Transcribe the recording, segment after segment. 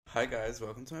Hi guys,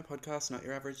 welcome to my podcast, Not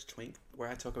Your Average Twink, where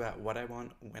I talk about what I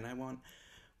want, when I want,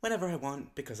 whenever I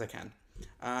want, because I can.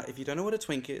 If you don't know what a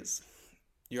twink is,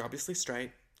 you're obviously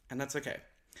straight, and that's okay.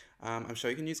 I'm sure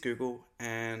you can use Google,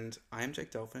 and I am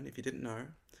Jake Dolphin. If you didn't know,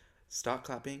 start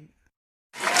clapping.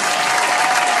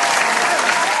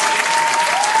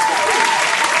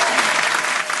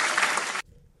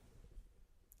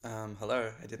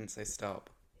 Hello, I didn't say stop.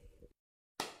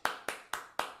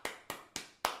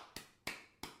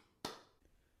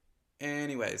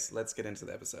 Anyways, let's get into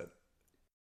the episode.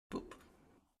 Boop.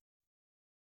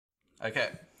 Okay.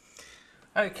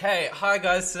 Okay, hi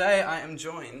guys. Today I am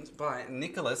joined by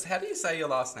Nicholas. How do you say your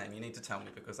last name? You need to tell me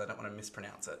because I don't want to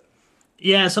mispronounce it.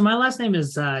 Yeah, so my last name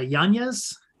is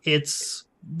Yanez.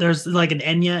 There's like an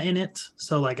Enya in it,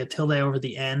 so like a tilde over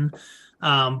the N.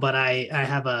 But I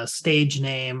have a stage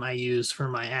name I use for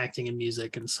my acting and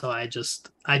music, and so I just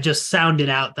sound it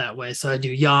out that way. So I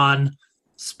do Jan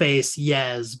space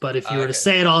Yez, but if you were to Okay.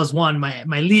 say it all as one, my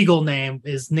legal name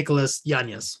is Nicholas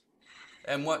Yanez.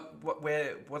 And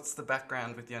what's the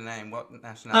background with your name? What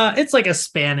nationality? It's like a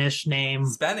Spanish name.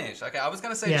 Spanish. Okay, I was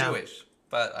gonna say Yeah. Jewish,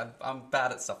 but I'm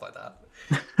bad at stuff like that.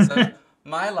 So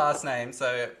my last name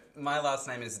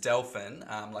is Delphin,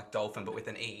 like dolphin, but with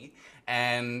an E.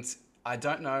 And I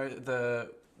don't know the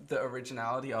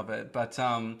originality of it, but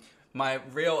my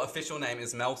real official name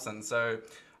is Melson. So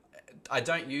I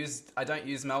don't use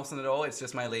Melson at all. It's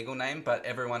just my legal name, but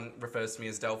everyone refers to me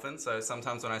as Delphin. So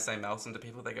sometimes when I say Melson to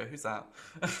people, they go, "Who's that?"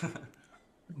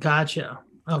 Gotcha.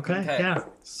 Okay, Okay. yeah.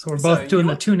 So we're So both doing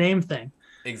the you two name thing.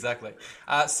 Exactly.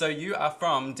 So you are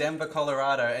from Denver,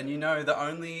 Colorado, and you know the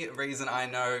only reason I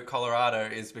know Colorado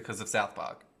is because of South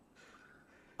Park.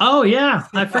 Oh yeah,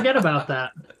 I forget about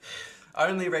that.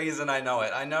 Only reason I know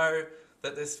it. I know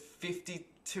that there's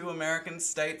 52 American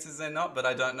states, is there not? But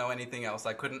I don't know anything else.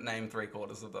 I couldn't name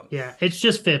three-quarters of them. Yeah, it's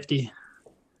just 50.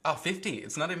 Oh, 50.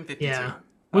 It's not even 52. Yeah.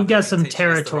 I We've think got you're some teaching us the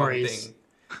wrong territories. thing.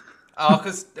 Oh,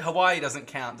 because Hawaii doesn't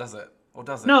count, does it? Or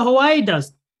does it? No, Hawaii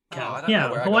does Oh, I count. don't know Yeah,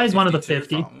 where I got Hawaii's one of the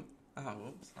 52 50. from. Oh,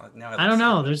 whoops. Now I I look don't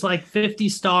know. stupid. There's like 50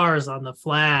 stars on the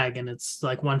flag, and it's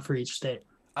like one for each state.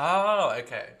 Oh,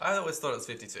 okay. I always thought it was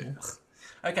 52.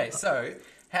 Okay, so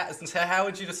how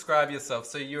would you describe yourself?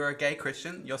 So you're a gay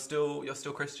Christian. You're still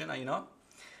Christian, are you not?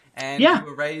 And you Yeah.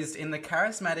 were raised in the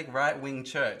charismatic right-wing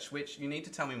church, which you need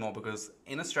to tell me more because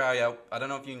in Australia, I don't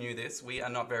know if you knew this, we are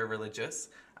not very religious.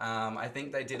 I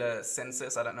think they did a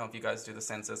census. I don't know if you guys do the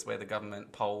census where the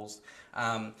government polls.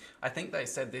 I think they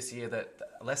said this year that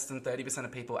less than 30%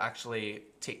 of people actually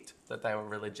ticked that they were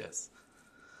religious.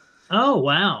 Oh,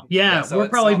 wow. Yeah, Yeah, so we're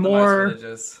it's probably not the most more.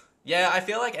 religious. Yeah, I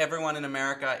feel like everyone in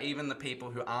America, even the people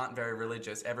who aren't very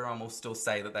religious, everyone will still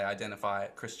say that they identify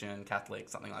Christian, Catholic,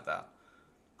 something like that.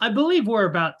 I believe we're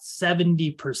about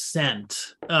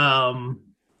 70%.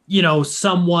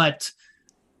 Somewhat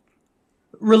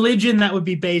religion that would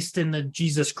be based in the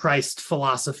Jesus Christ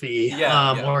philosophy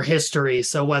Yeah, yeah. or history.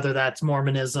 So whether that's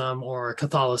Mormonism or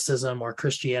Catholicism or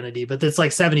Christianity, but it's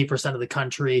like 70% of the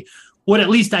country would at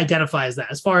least identify as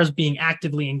that. As far as being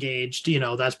actively engaged,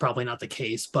 that's probably not the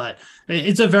case, but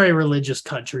it's a very religious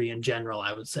country in general,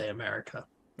 I would say, America.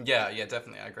 Yeah, yeah,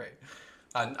 definitely, I agree.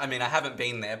 I mean, I haven't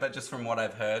been there, but just from what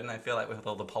I've heard, and I feel like with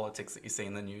all the politics that you see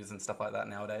in the news and stuff like that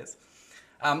nowadays.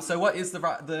 So what is the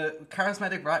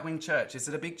charismatic right wing church? Is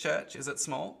it a big church? Is it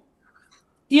small?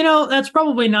 That's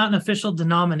probably not an official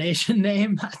denomination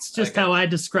name. That's just Okay. how I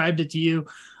described it to you.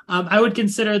 I would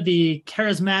consider the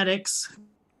charismatics,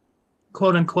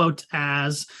 quote unquote,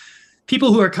 as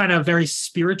people who are kind of very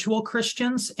spiritual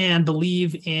Christians and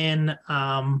believe in,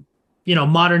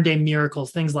 modern day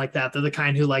miracles, things like that. They're the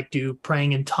kind who like do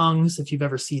praying in tongues, if you've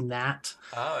ever seen that.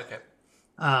 Oh, okay.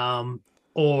 Um,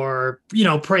 or,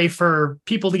 pray for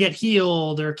people to get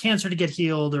healed or cancer to get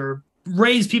healed or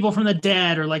raise people from the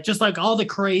dead or like just like all the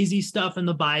crazy stuff in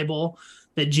the Bible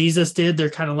that Jesus did. They're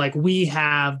kind of like, we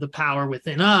have the power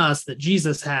within us that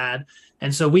Jesus had.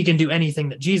 And so we can do anything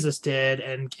that Jesus did,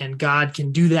 and God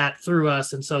can do that through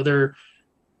us. And so they're,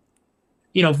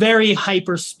 very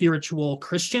hyper spiritual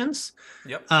Christians,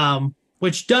 Yep.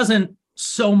 which doesn't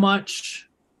so much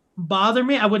bother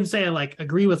me. I wouldn't say I like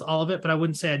agree with all of it, but I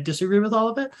wouldn't say I disagree with all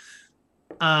of it.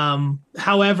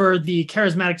 However, the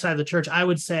charismatic side of the church, I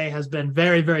would say, has been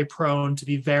very, very prone to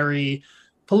be very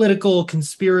political,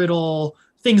 conspiratorial,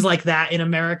 things like that in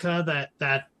America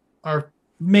that are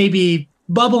maybe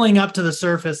bubbling up to the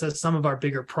surface as some of our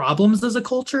bigger problems as a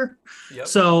culture. Yep.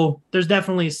 So there's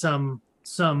definitely some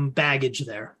baggage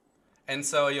there. And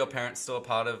so are your parents still a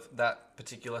part of that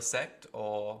particular sect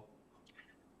or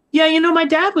Yeah, my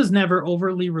dad was never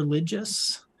overly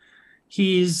religious.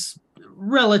 He's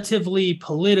relatively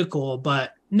political,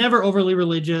 but never overly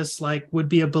religious, like would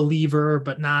be a believer,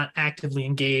 but not actively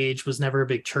engaged, was never a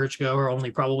big churchgoer, only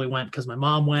probably went because my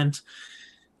mom went.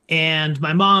 And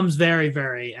my mom's very,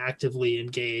 very actively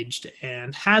engaged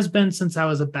and has been since I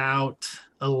was about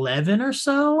 11 or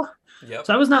so. Yep.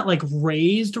 So I was not like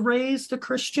raised a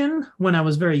Christian when I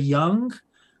was very young.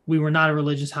 We were not a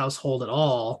religious household at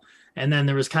all. And then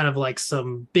there was kind of like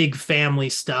some big family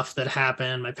stuff that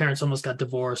happened. My parents almost got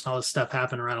divorced and all this stuff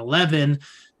happened around 11. And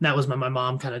that was when my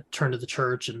mom kind of turned to the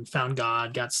church and found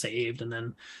God, got saved, and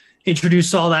then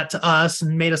introduced all that to us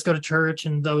and made us go to church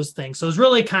and those things. So it was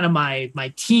really kind of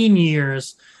my teen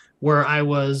years where I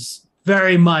was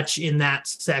very much in that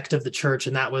sect of the church,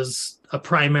 and that was a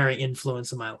primary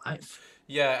influence in my life.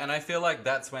 Yeah, and I feel like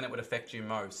that's when it would affect you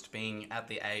most, being at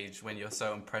the age when you're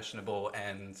so impressionable,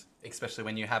 and especially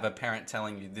when you have a parent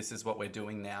telling you this is what we're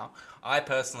doing now. I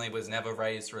personally was never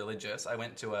raised religious. I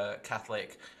went to a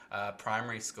Catholic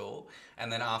primary school,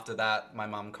 and then after that, my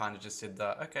mum kind of just said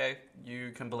that, okay,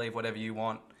 you can believe whatever you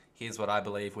want. Here's what I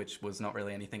believe, which was not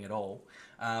really anything at all.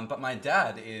 But my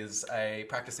dad is a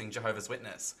practicing Jehovah's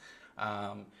Witness.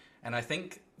 And I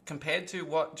think compared to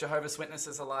what Jehovah's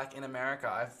Witnesses are like in America,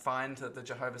 I find that the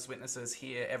Jehovah's Witnesses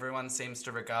here, everyone seems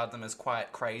to regard them as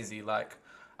quite crazy. Like,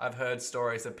 I've heard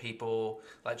stories of people,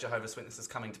 like Jehovah's Witnesses,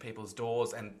 coming to people's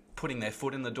doors and putting their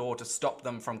foot in the door to stop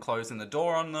them from closing the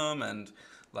door on them. And,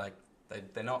 like,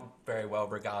 they're not very well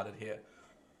regarded here.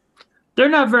 They're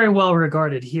not very well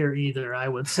regarded here either, I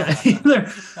would say.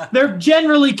 they're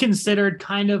generally considered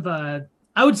kind of a,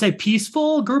 I would say,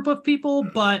 peaceful group of people,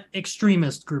 but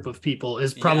extremist group of people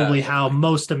is probably Yeah, how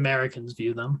most Americans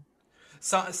view them.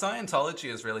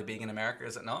 Scientology is really big in America,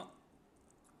 is it not?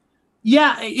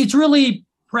 Yeah, it's really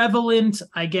prevalent,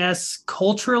 I guess,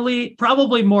 culturally,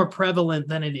 probably more prevalent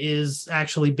than it is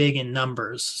actually big in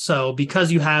numbers. So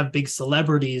because you have big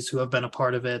celebrities who have been a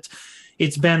part of it,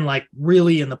 it's been like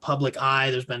really in the public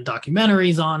eye. There's been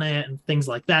documentaries on it and things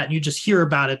like that. And you just hear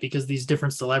about it because these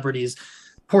different celebrities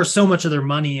pour so much of their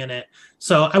money in it.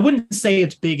 So I wouldn't say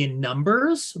it's big in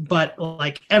numbers, but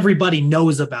like everybody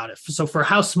knows about it. So for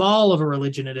how small of a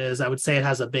religion it is, I would say it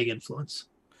has a big influence.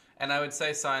 And I would say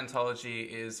Scientology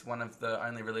is one of the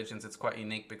only religions that's quite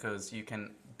unique because you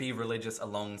can be religious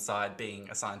alongside being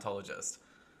a Scientologist.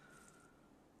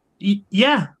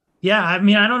 Yeah. Yeah. I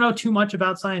mean, I don't know too much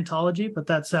about Scientology, but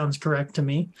that sounds correct to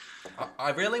me. I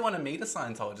really want to meet a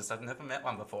Scientologist. I've never met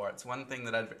one before. It's one thing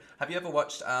that I'd... Have you ever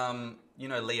watched,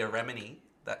 Leah Remini?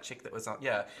 That chick that was on...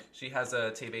 Yeah, she has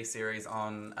a TV series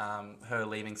on her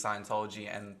leaving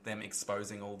Scientology and them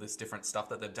exposing all this different stuff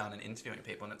that they've done and interviewing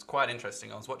people, and it's quite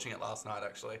interesting. I was watching it last night,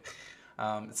 actually.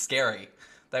 It's scary.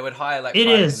 They would hire, like... It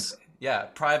is. Yeah,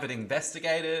 private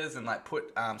investigators and, like,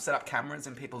 set up cameras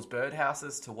in people's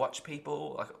birdhouses to watch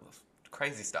people. Like,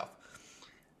 crazy stuff.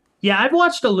 Yeah, I've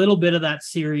watched a little bit of that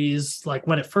series. Like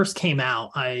when it first came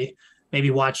out, I maybe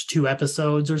watched 2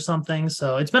 episodes or something.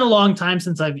 So it's been a long time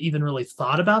since I've even really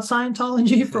thought about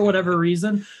Scientology for whatever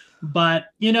reason. But,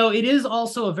 it is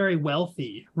also a very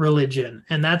wealthy religion.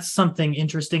 And that's something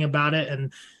interesting about it.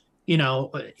 And,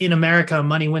 in America,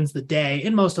 money wins the day.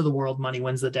 In most of the world, money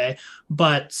wins the day.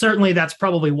 But certainly that's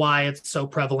probably why it's so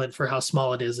prevalent for how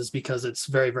small it is because it's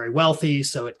very, very wealthy.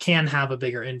 So it can have a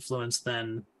bigger influence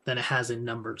than it has in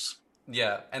numbers.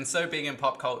 Yeah, and so big in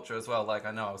pop culture as well. Like,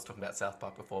 I know I was talking about South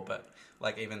Park before, but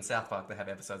like even South Park, they have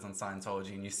episodes on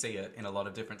Scientology, and you see it in a lot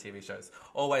of different TV shows.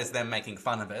 Always them making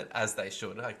fun of it, as they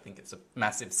should. I think it's a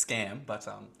massive scam, but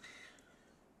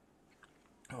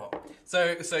Oh.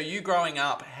 So you growing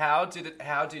up, how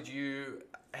did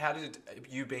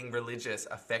you being religious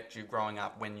affect you growing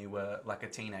up when you were like a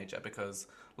teenager? Because,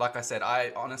 like I said,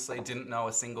 I honestly didn't know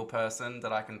a single person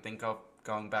that I can think of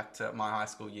going back to my high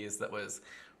school years that was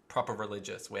proper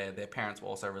religious, where their parents were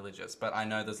also religious. But I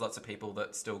know there's lots of people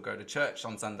that still go to church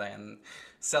on Sunday and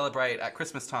celebrate at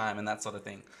Christmas time and that sort of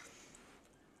thing.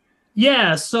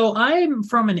 Yeah, so I'm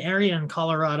from an area in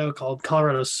Colorado called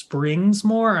Colorado Springs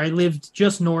more. I lived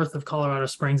just north of Colorado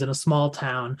Springs in a small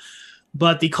town.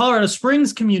 But the Colorado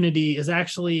Springs community is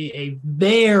actually a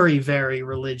very, very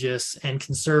religious and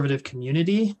conservative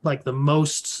community, like the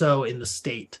most so in the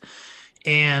state.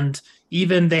 And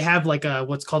even they have like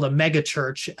what's called a mega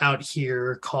church out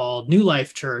here called New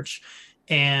Life Church.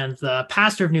 And the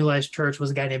pastor of New Life Church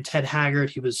was a guy named Ted Haggard.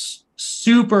 He was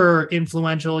super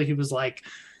influential. He was like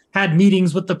had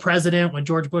meetings with the president when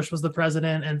George Bush was the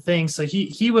president and things. So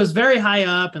he was very high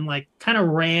up and like kind of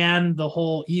ran the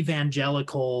whole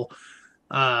evangelical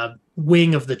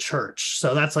wing of the church.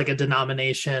 So that's like a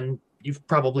denomination you've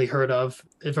probably heard of,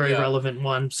 a very relevant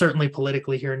one, certainly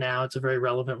politically here now. It's a very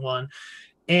relevant one.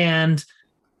 And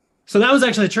So that was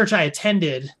actually the church I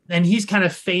attended, and he's kind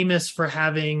of famous for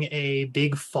having a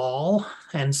big fall.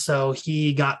 And so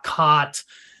he got caught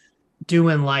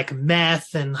doing like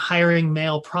meth and hiring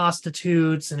male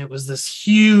prostitutes, and it was this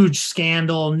huge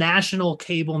scandal, national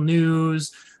cable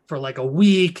news for like a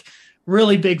week,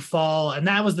 really big fall. And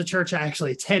that was the church I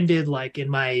actually attended, like in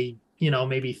my,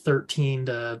 maybe 13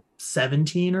 to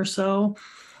 17 or so.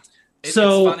 It's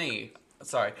So funny.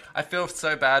 Sorry, I feel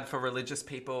so bad for religious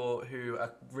people who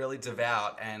are really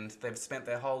devout and they've spent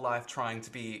their whole life trying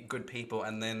to be good people,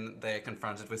 and then they're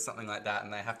confronted with something like that,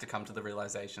 and they have to come to the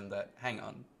realization that, hang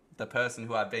on, the person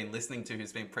who I've been listening to,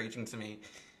 who's been preaching to me,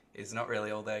 is not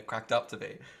really all they're cracked up to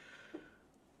be.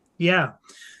 yeah,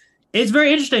 it's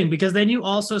very interesting because then you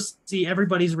also see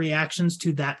everybody's reactions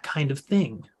to that kind of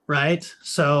thing, right?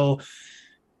 So,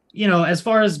 as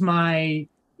far as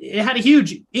it had a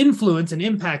huge influence and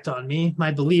impact on me,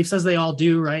 my beliefs, as they all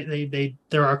do, right?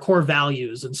 There are core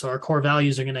values. And so our core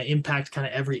values are going to impact kind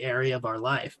of every area of our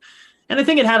life. And I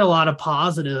think it had a lot of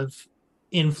positive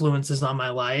influences on my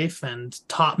life and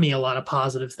taught me a lot of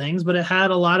positive things, but it had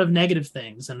a lot of negative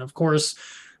things. And of course,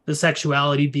 the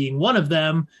sexuality being one of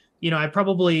them, I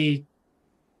probably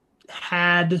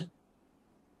had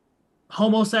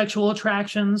homosexual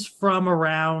attractions from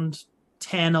around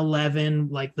 10, 11,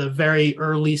 like the very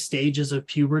early stages of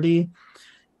puberty.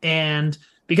 And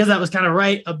because that was kind of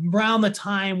right around the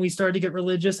time we started to get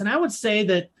religious. And I would say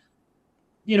that,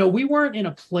 we weren't in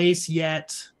a place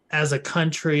yet as a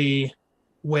country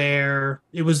where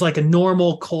it was like a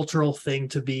normal cultural thing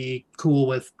to be cool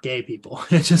with gay people.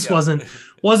 It just Yep.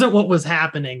 wasn't what was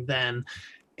happening then.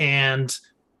 And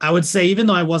I would say, even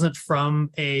though I wasn't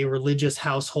from a religious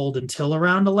household until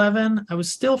around 11, I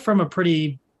was still from a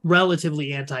pretty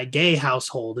relatively anti-gay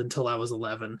household until I was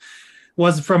 11.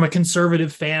 Was from a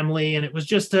conservative family, and it was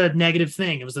just a negative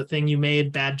thing. It was a thing you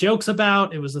made bad jokes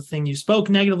about. It was a thing you spoke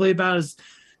negatively about. It's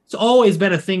always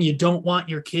been a thing you don't want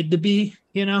your kid to be,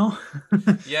 Yeah,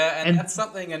 and and that's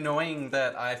something annoying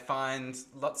that I find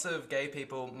lots of gay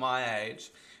people my age.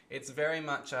 It's very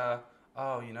much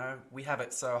oh, we have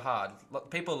it so hard.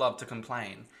 People love to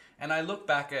complain. And I look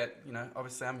back at,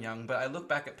 obviously I'm young, but I look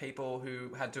back at people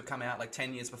who had to come out like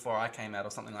 10 years before I came out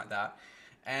or something like that.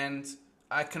 And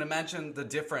I can imagine the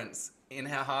difference in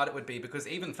how hard it would be, because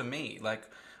even for me, like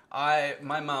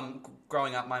my mum,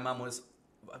 growing up, my mum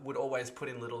would always put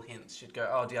in little hints. She'd go,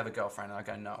 "Oh, do you have a girlfriend?" And I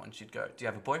go, "No." And she'd go, "Do you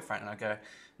have a boyfriend?" And I go,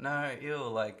 "No." Ew,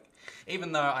 like,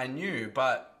 even though I knew,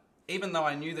 but even though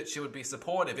I knew that she would be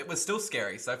supportive, it was still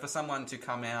scary. So for someone to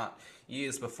come out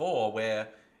years before, where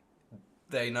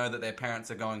they know that their parents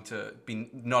are going to be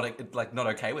not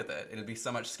okay with it, it'd be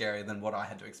so much scarier than what I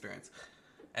had to experience.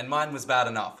 And mine was bad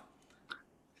enough.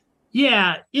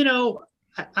 yeah,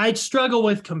 I struggle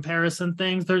with comparison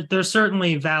things. There's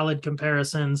certainly valid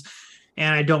comparisons,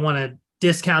 and I don't want to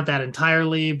discount that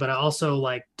entirely, but I also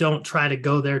like don't try to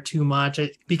go there too much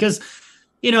because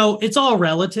it's all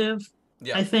relative,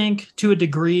 Yeah, I think, to a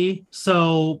degree.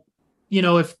 So,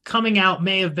 if coming out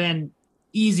may have been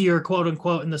easier, quote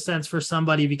unquote, in the sense for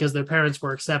somebody because their parents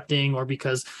were accepting or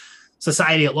because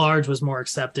society at large was more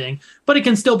accepting, but it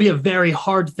can still be a very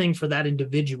hard thing for that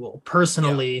individual yeah,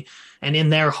 personally and in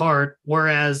their heart,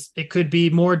 whereas it could be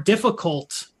more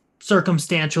difficult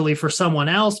circumstantially for someone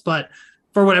else, but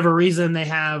for whatever reason they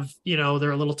have,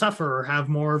 they're a little tougher or have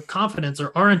more confidence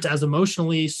or aren't as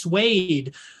emotionally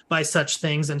swayed by such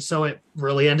things, and so it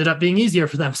really ended up being easier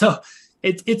for them. So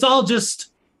it's all just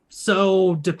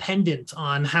so dependent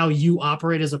on how you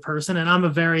operate as a person. And I'm a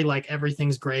very like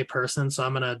everything's gray person, so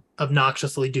I'm gonna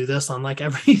obnoxiously do this on like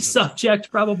every subject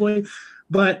probably.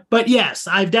 But yes,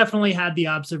 I've definitely had the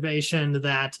observation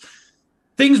that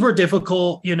things were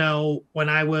difficult, when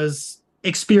I was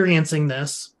experiencing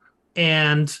this.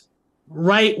 And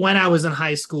right when I was in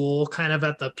high school, kind of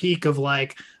at the peak of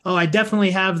like, oh, I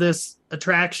definitely have this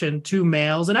attraction to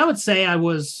males. And I would say I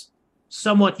was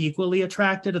somewhat equally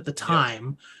attracted at the yeah.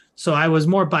 time. So I was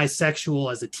more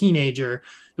bisexual as a teenager.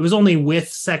 It was only with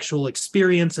sexual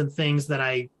experience and things that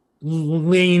I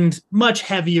leaned much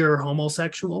heavier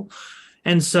homosexual.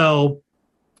 And so,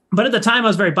 but at the time I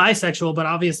was very bisexual, but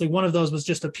obviously one of those was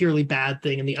just a purely bad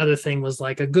thing. And the other thing was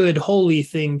like a good, holy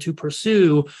thing to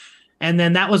pursue. And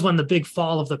then that was when the big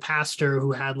fall of the pastor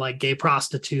who had like gay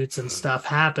prostitutes and stuff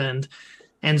happened.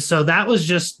 And so that was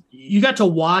just, you got to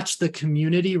watch the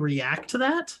community react to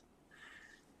that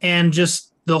and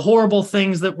just the horrible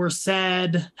things that were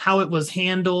said, how it was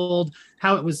handled,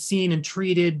 how it was seen and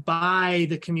treated by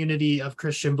the community of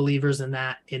Christian believers in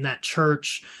that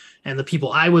church and the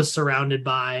people I was surrounded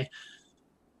by.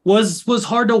 was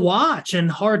hard to watch and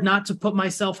hard not to put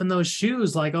myself in those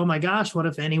shoes. Like, oh my gosh, what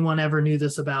if anyone ever knew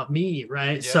this about me,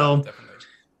 right? Yeah, So,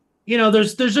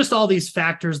 definitely. there's just all these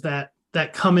factors that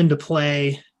come into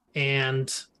play.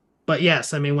 And but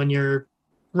yes, I mean, when you're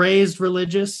raised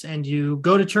religious and you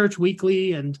go to church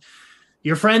weekly and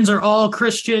your friends are all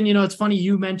Christian. It's funny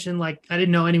you mentioned, like, I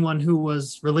didn't know anyone who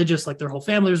was religious, like their whole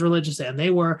family was religious and they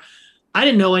were. I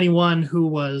didn't know anyone who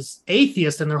was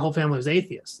atheist and their whole family was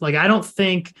atheist. Like, I don't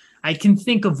think I can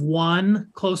think of one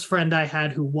close friend I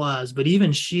had who was, but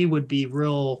even she would be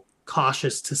real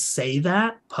cautious to say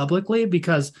that publicly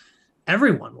because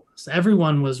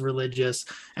everyone was religious,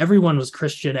 everyone was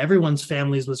Christian, everyone's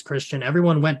families was Christian,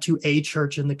 everyone went to a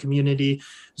church in the community. It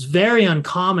was very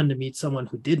uncommon to meet someone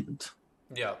who didn't.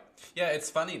 Yeah. Yeah, it's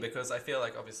funny because I feel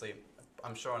like obviously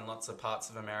I'm sure in lots of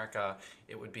parts of America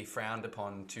it would be frowned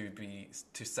upon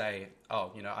to say,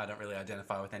 oh, I don't really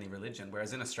identify with any religion.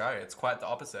 Whereas in Australia it's quite the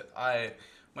opposite.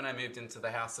 When I moved into the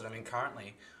house that I'm in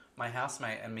currently, my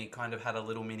housemate and me kind of had a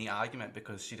little mini argument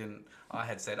because she didn't I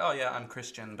had said, "Oh yeah, I'm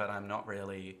Christian, but I'm not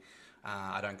really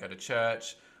I don't go to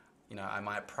church. I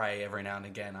might pray every now and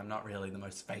again. I'm not really the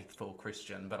most faithful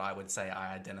Christian, but I would say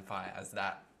I identify as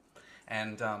that."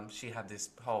 And she had this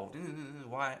whole,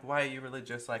 why are you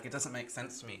religious? Like, it doesn't make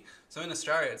sense to me. So in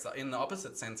Australia, it's in the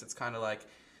opposite sense. It's kind of like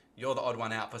you're the odd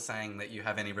one out for saying that you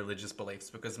have any religious beliefs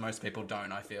because most people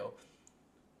don't, I feel.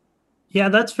 Yeah,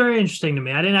 that's very interesting to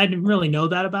me. I didn't really know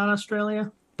that about Australia,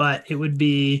 but it would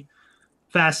be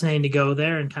fascinating to go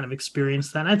there and kind of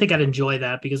experience that. And I think I'd enjoy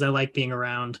that because I like being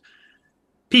around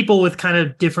people with kind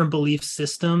of different belief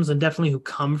systems and definitely who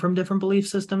come from different belief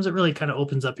systems. It really kind of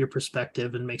opens up your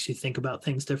perspective and makes you think about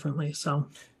things differently. So,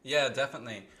 Yeah,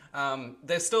 definitely.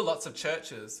 There's still lots of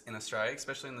churches in Australia,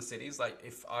 especially in the cities. Like,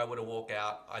 if I were to walk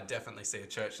out, I'd definitely see a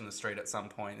church in the street at some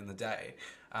point in the day.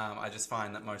 I just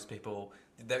find that most people,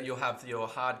 that you'll have your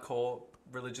hardcore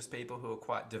religious people who are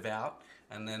quite devout,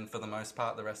 and then for the most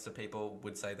part, the rest of people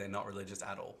would say they're not religious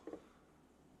at all.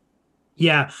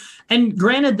 yeah. And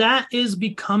granted, that is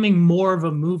becoming more of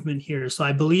a movement here. So,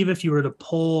 I believe if you were to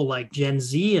poll like Gen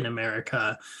Z in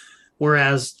America,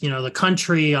 whereas, the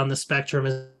country on the spectrum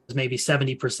is maybe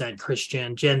 70%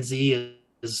 Christian, Gen Z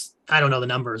is, I don't know the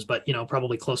numbers, but,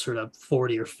 probably closer to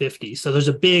 40 or 50. So there's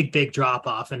a big, big drop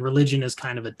off, and religion is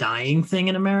kind of a dying thing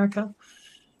in America.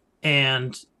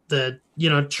 And the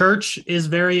church is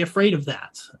very afraid of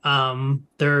that.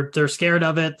 They're scared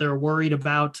of it. They're worried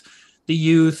about the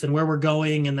youth and where we're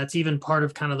going, and that's even part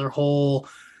of kind of their whole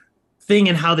thing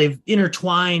and how they've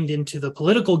intertwined into the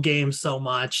political game so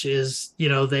much is,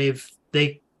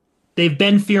 they've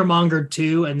been fear mongered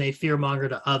too, and they fear monger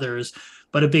to others.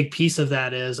 But a big piece of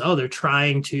that is, oh, they're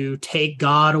trying to take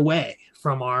God away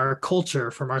from our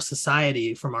culture, from our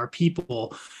society, from our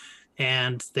people.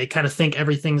 And they kind of think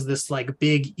everything's this like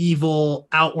big evil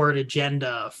outward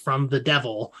agenda from the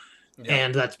devil. Yeah,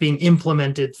 And that's being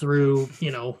implemented through,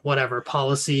 whatever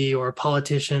policy or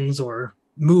politicians or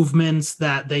movements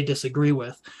that they disagree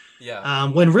with. yeah,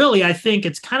 When really, I think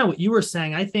it's kind of what you were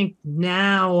saying. I think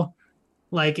now,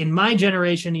 like in my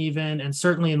generation, even, and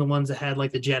certainly in the ones ahead,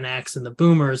 like the Gen X and the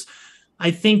boomers, I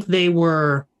think if they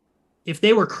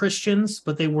were Christians,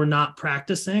 but they were not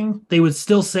practicing, they would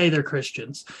still say they're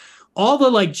Christians. All the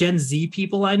like Gen Z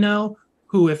people I know,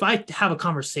 who, if I have a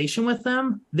conversation with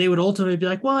them, they would ultimately be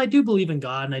like, well, I do believe in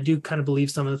God and I do kind of believe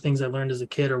some of the things I learned as a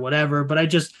kid or whatever, but I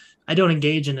don't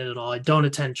engage in it at all. I don't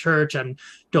attend church. I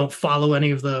don't follow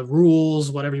any of the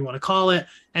rules, whatever you want to call it.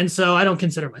 And so I don't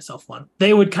consider myself one.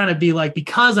 They would kind of be like,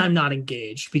 because I'm not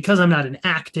engaged, because I'm not an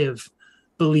active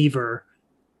believer,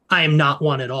 I am not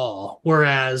one at all.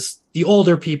 Whereas the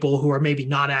older people who are maybe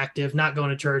not active, not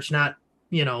going to church, not,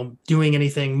 doing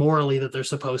anything morally that they're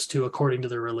supposed to according to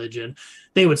their religion,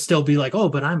 they would still be like, oh,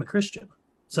 but I'm a Christian. yeah.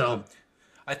 So,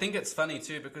 I think it's funny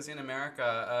too because in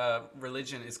America,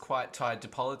 religion is quite tied to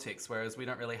politics, whereas we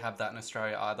don't really have that in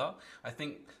Australia either. I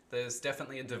think there's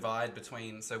definitely a divide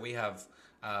between, so we have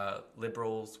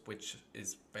liberals, which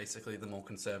is basically the more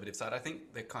conservative side. I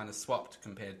think they're kind of swapped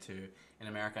compared to in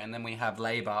America. And then we have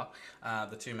Labor,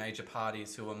 the two major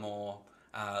parties who are more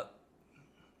uh,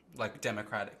 like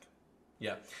democratic.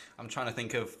 Yeah, I'm trying to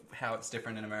think of how it's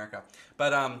different in America.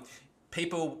 But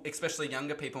people, especially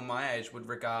younger people my age, would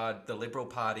regard the Liberal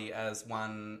Party as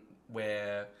one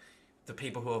where the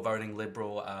people who are voting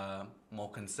Liberal are more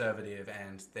conservative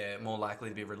and they're more likely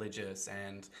to be religious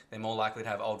and they're more likely to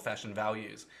have old fashioned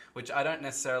values, which I don't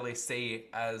necessarily see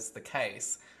as the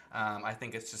case. I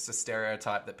think it's just a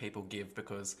stereotype that people give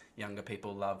because younger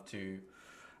people love to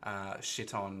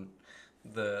shit on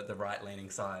the right leaning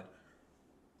side.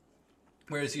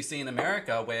 Whereas you see in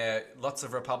America where lots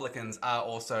of Republicans are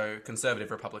also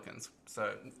conservative Republicans.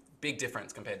 So big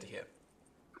difference compared to here.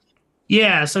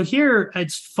 Yeah, so here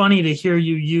it's funny to hear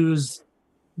you use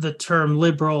the term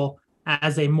liberal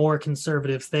as a more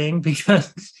conservative thing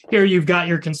because here you've got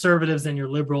your conservatives and your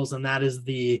liberals, and that is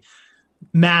the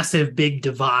massive big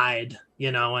divide,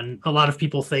 and a lot of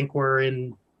people think we're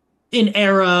in an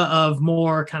era of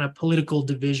more kind of political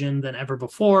division than ever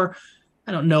before.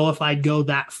 I don't know if I'd go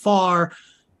that far.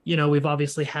 We've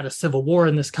obviously had a civil war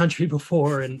in this country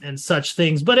before and such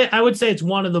things, but I would say it's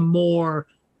one of the more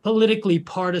politically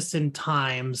partisan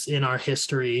times in our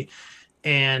history.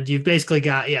 And you've basically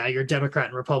got, your Democrat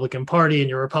and Republican Party, and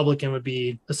your Republican would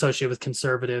be associated with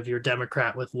conservative, your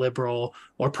Democrat with liberal,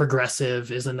 or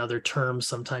progressive is another term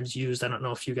sometimes used. I don't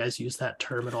know if you guys use that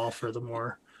term at all for the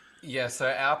more. Yeah,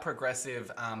 so our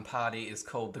progressive party is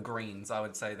called the Greens. I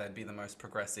would say they'd be the most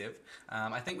progressive.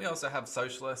 I think we also have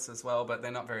socialists as well, but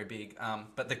they're not very big.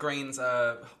 But the Greens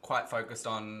are quite focused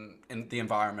on the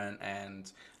environment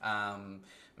and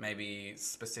maybe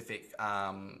specific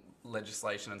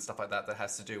legislation and stuff like that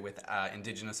has to do with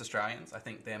Indigenous Australians. I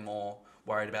think they're more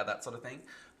worried about that sort of thing.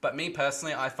 But me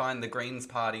personally, I find the Greens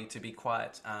party to be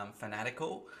quite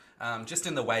fanatical, just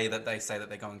in the way that they say that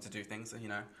they're going to do things.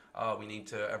 Oh, we need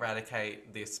to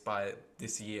eradicate this by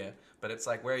this year. But it's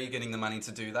like, where are you getting the money to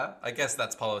do that? I guess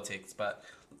that's politics, but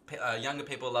younger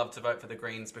people love to vote for the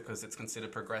Greens because it's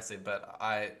considered progressive. But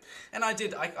I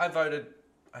voted,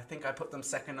 I think I put them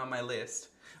second on my list.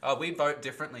 We vote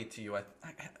differently to you.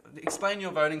 Explain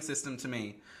your voting system to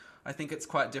me. I think it's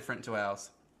quite different to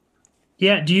ours.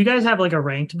 Yeah, do you guys have like a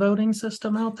ranked voting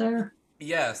system out there?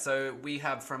 Yeah, so we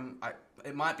have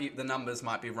it might be, the numbers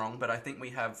might be wrong, but I think we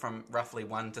have from roughly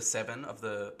 1 to 7 of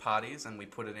the parties, and we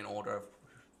put it in order of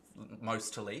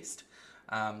most to least,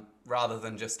 rather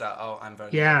than just, I'm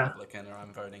voting Republican or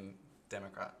I'm voting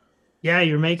Democrat. Yeah,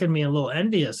 you're making me a little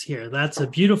envious here. That's a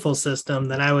beautiful system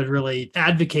that I would really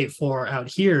advocate for out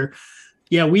here.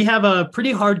 Yeah, we have a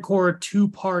pretty hardcore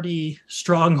two-party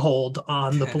stronghold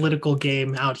on the political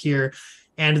game out here,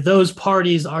 and those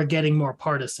parties are getting more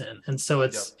partisan. And so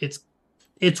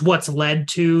it's what's led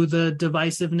to the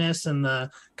divisiveness and the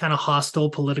kind of hostile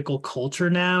political culture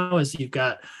now, is you've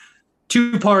got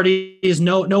two parties,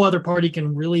 no other party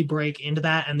can really break into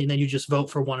that, and then you just vote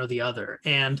for one or the other.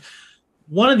 And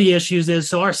one of the issues is,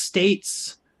 so our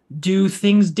states do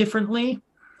things differently,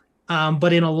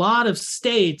 but in a lot of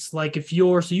states, like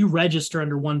so you register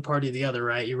under one party or the other,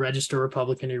 right? You register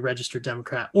Republican, you register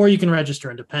Democrat, or you can register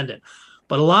independent.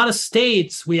 But a lot of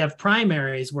states, we have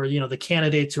primaries where, the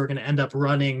candidates who are going to end up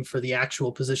running for the actual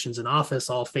positions in office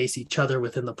all face each other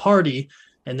within the party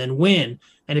and then win.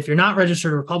 And if you're not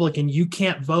registered Republican, you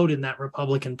can't vote in that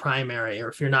Republican primary. Or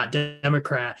if you're not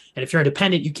Democrat, and if you're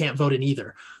independent, you can't vote in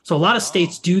either. So a lot of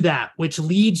states do that, which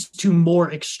leads to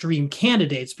more extreme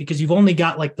candidates because you've only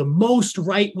got like the most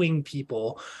right-wing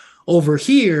people over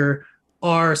here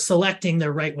are selecting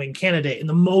their right-wing candidate, and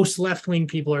the most left-wing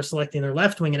people are selecting their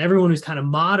left-wing, and everyone who's kind of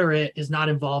moderate is not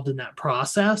involved in that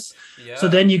process. Yeah. So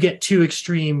then you get two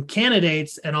extreme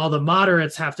candidates, and all the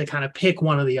moderates have to kind of pick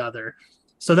one or the other.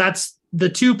 So that's the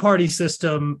two-party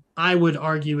system, I would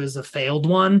argue, is a failed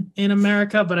one in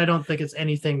America, but I don't think it's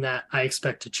anything that I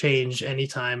expect to change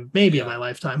anytime, maybe in my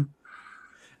lifetime.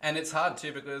 And it's hard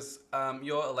too because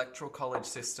your electoral college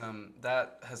system,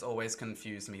 that has always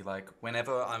confused me. Like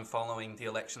whenever I'm following the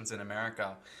elections in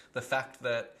America, the fact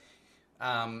that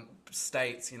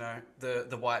states,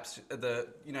 the wipes,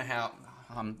 how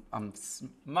I'm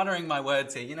muttering my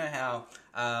words here. You know how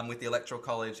with the electoral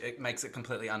college, it makes it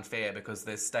completely unfair because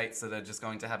there's states that are just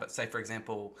going to have it. Say, for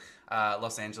example,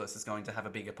 Los Angeles is going to have a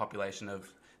bigger population of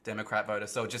Democrat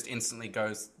voters, so it just instantly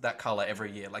goes that color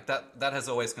every year. Like that has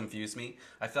always confused me.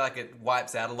 I feel like it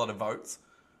wipes out a lot of votes.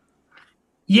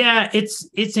 Yeah,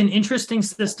 it's an interesting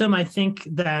system. I think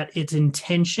that its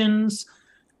intentions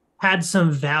had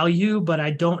some value, but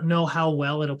I don't know how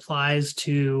well it applies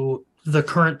to the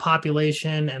current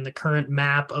population and the current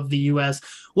map of the US.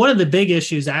 One of the big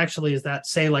issues actually is that,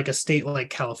 say, like a state like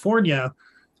California,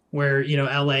 where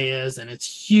LA is, and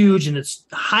it's huge and it's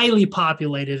highly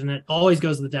populated and it always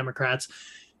goes to the Democrats.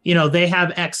 They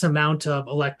have X amount of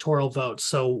electoral votes.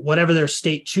 So whatever their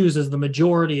state chooses, the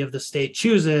majority of the state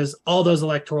chooses, all those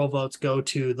electoral votes go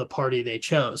to the party they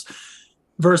chose.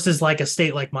 Versus like a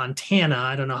state like Montana,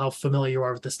 I don't know how familiar you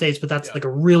are with the states, but that's like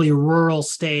a really rural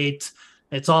state.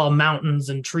 It's all mountains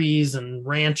and trees and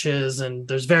ranches, and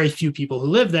there's very few people who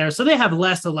live there. So they have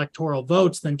less electoral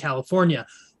votes than California.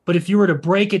 But if you were to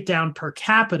break it down per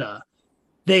capita,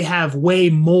 they have way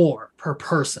more per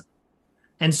person.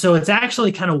 And so it's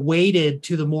actually kind of weighted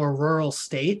to the more rural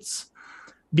states.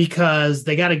 because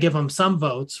they got to give them some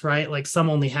votes, right? Like some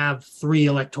only have 3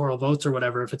 electoral votes or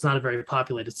whatever if it's not a very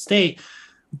populated state,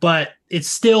 but it's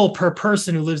still per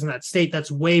person who lives in that state.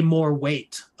 That's way more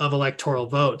weight of electoral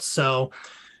votes. So,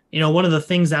 one of the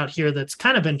things out here that's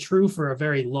kind of been true for a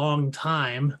very long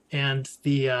time, and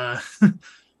the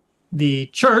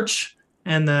church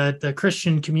and the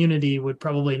Christian community would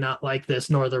probably not like this,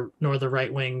 nor the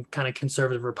right wing kind of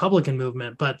conservative Republican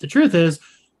movement. But the truth is,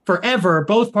 forever,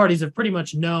 both parties have pretty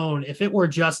much known if it were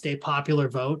just a popular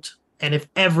vote and if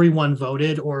everyone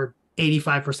voted or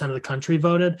 85% of the country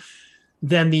voted,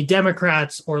 then the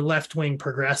Democrats or left wing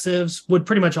progressives would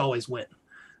pretty much always win.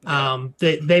 Yeah.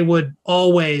 They would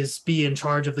always be in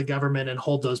charge of the government and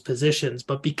hold those positions.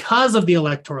 But because of the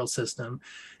electoral system,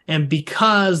 and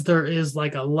because there is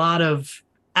like a lot of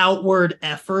outward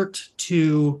effort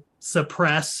to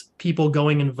suppress people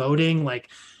going and voting, like,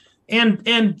 and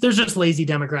there's just lazy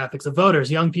demographics of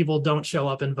voters. Young people don't show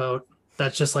up and vote.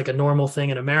 That's just like a normal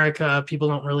thing in America. People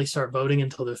don't really start voting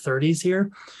until their 30s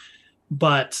here.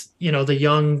 But, the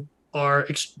young are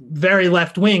very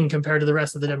left wing compared to the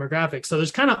rest of the demographics. So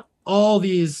there's kind of all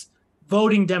these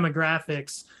voting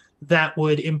demographics that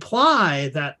would imply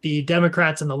that the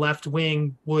Democrats and the left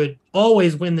wing would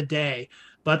always win the day.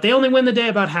 But they only win the day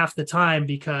about half the time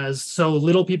because so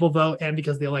little people vote and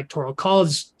because the electoral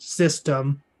college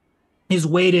system is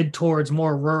weighted towards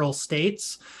more rural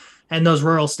states. And those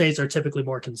rural states are typically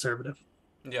more conservative.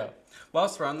 Yeah.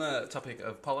 Whilst we're on the topic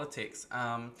of politics,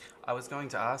 I was going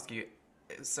to ask you,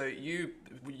 so you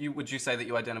would you say that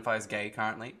you identify as gay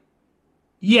currently?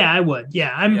 Yeah, I would.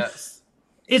 Yeah, Yes.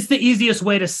 it's the easiest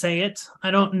way to say it.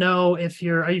 I don't know if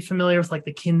are you familiar with like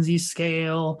the Kinsey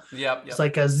scale? Yep, It's yep.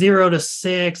 like a 0 to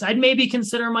 6. I'd maybe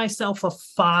consider myself a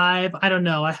 5. I don't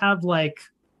know. I have like,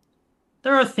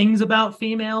 there are things about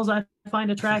females I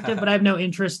find attractive, but I have no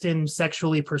interest in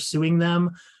sexually pursuing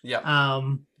them. Yep.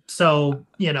 So,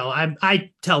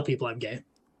 I tell people I'm gay.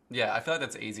 Yeah, I feel like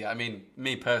that's easier. I mean,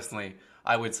 me personally,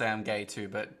 I would say I'm gay too,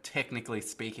 but technically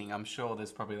speaking, I'm sure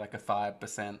there's probably like a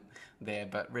 5% there,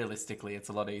 but realistically, it's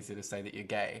a lot easier to say that you're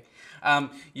gay.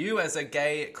 You, as a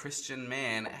gay Christian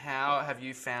man, how have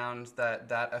you found that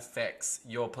that affects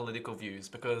your political views?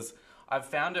 Because I've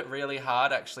found it really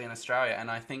hard actually in Australia,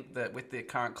 and I think that with the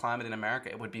current climate in America,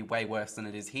 it would be way worse than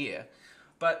it is here.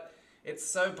 But it's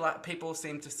so black, people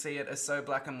seem to see it as so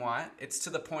black and white. It's to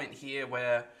the point here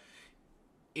where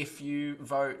if you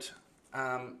vote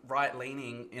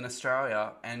right-leaning in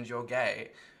Australia and you're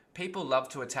gay, people love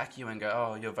to attack you and go,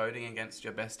 "Oh, you're voting against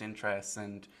your best interests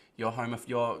and your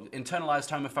internalized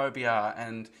homophobia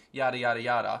and yada yada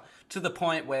yada." To the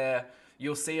point where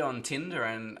you'll see on Tinder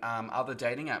and other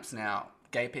dating apps now,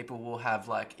 gay people will have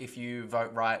like, "If you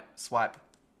vote right, swipe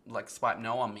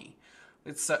no on me."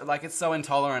 It's so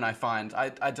intolerant. I find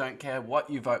I don't care what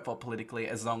you vote for politically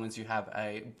as long as you have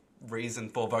a reason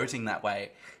for voting that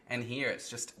way. And here it's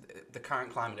just the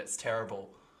current climate, it's terrible.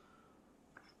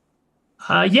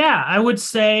 Yeah, I would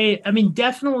say, I mean,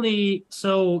 definitely.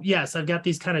 So, yes, I've got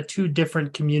these kind of 2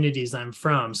 different communities I'm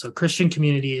from. So, Christian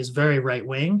community is very right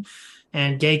wing,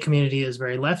 and gay community is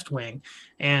very left wing,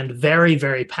 and very,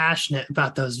 very passionate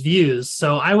about those views.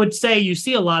 So, I would say you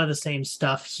see a lot of the same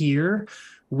stuff here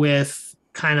with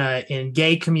kind of in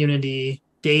gay community,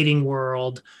 dating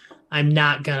world. I'm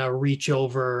not going to reach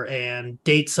over and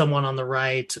date someone on the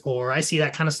right, or I see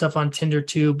that kind of stuff on Tinder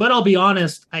too. But I'll be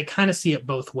honest, I kind of see it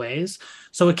both ways.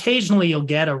 So occasionally you'll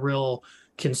get a real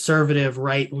conservative,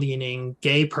 right-leaning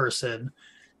gay person,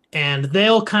 and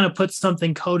they'll kind of put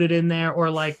something coded in there, or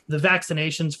like the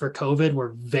vaccinations for COVID were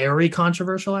very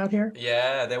controversial out here.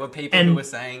 Yeah, there were people who And were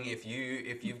saying if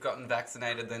you've gotten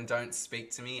vaccinated, then don't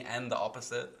speak to me, and the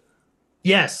opposite.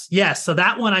 yes, yes. So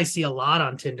that one I see a lot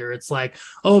on Tinder. It's like,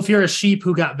 oh, if you're a sheep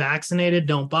who got vaccinated,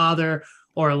 don't bother.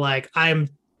 Or like, I'm,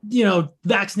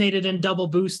 vaccinated and double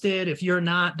boosted. If you're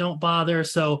not, don't bother.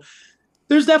 So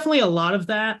there's definitely a lot of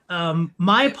that.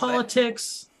 My If they,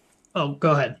 politics. Oh,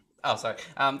 go ahead. oh, sorry.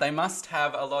 They must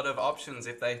have a lot of options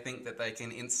if they think that they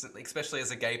can instantly, especially as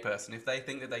a gay person, if they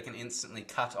think that they can instantly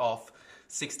cut off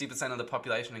 60% of the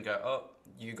population and go, "Oh,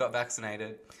 you got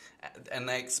vaccinated," and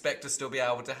they expect to still be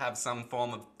able to have some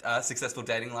form of successful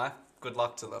dating life. Good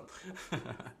luck to them.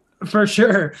 For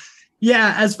sure.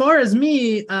 Yeah. As far as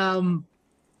me,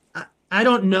 I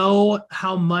don't know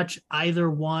how much either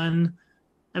one.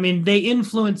 I mean, they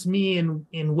influence me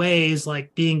in ways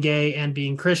like being gay and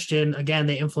being Christian. Again,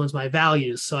 they influence my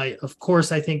values. So of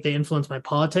course, I think they influence my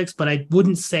politics, but I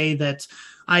wouldn't say that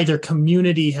either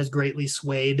community has greatly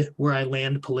swayed where I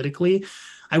land politically.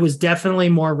 I was definitely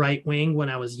more right wing when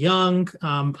I was young.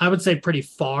 I would say pretty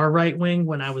far right wing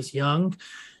when I was young.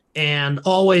 and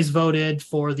always voted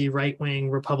for the right-wing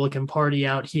Republican Party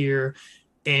out here.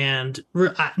 And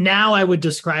now I would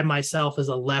describe myself as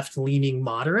a left-leaning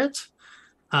moderate,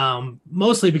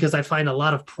 mostly because I find a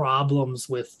lot of problems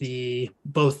with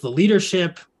both the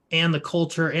leadership and the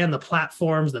culture and the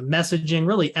platforms, the messaging,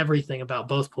 really everything about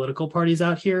both political parties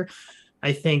out here.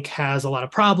 I think has a lot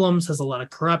of problems, has a lot of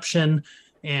corruption,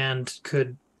 and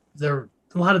a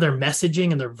lot of their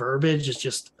messaging and their verbiage is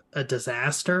just a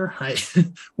disaster.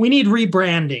 We need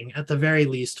rebranding at the very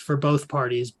least for both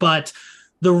parties, but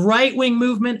the right wing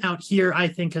movement out here, I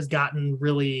think, has gotten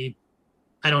really,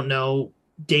 I don't know,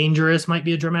 dangerous might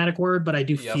be a dramatic word, but I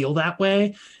do feel that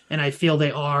way. And I feel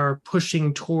they are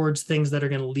pushing towards things that are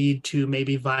going to lead to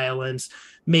maybe violence,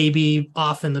 maybe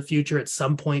off in the future at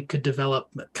some point could develop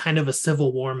kind of a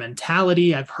civil war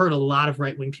mentality. I've heard a lot of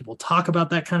right wing people talk about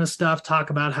that kind of stuff, talk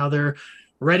about how they're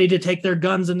ready to take their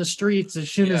guns in the streets as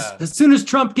soon as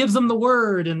Trump gives them the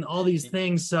word and all these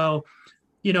things. So,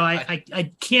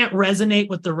 I can't resonate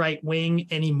with the right wing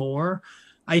anymore.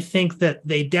 I think that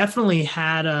they definitely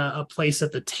had a place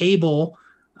at the table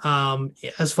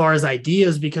as far as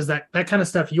ideas, because that kind of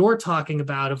stuff you're talking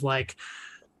about of like,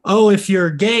 oh, if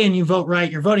you're gay and you vote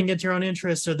right, you're voting against your own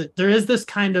interests. Or that there is this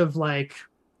kind of like,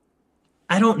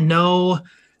 I don't know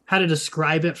how to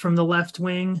describe it from the left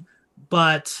wing,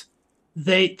 but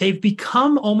they've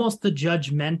become almost as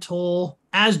judgmental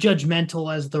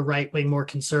as the right wing, more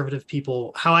conservative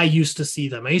people, how I used to see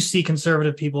them. I used to see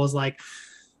conservative people as like,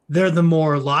 they're the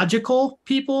more logical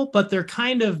people, but they're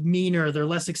kind of meaner. They're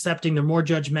less accepting. They're more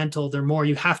judgmental. They're more,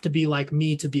 you have to be like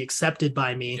me to be accepted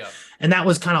by me. Yeah. And that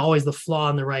was kind of always the flaw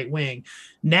in the right wing.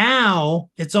 Now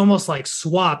it's almost like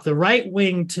swap. The right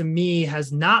wing to me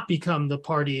has not become the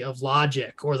party of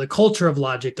logic or the culture of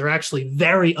logic. They're actually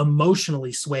very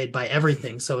emotionally swayed by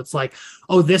everything. So it's like,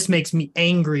 oh, this makes me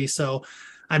angry, so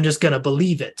I'm just going to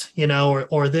believe it,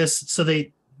 or this. So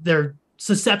they're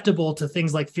susceptible to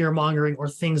things like fear mongering or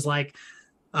things like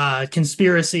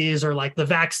conspiracies, or like the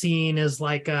vaccine is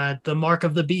like the mark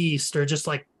of the beast, or just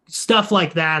like stuff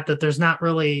like that there's not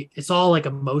really, it's all like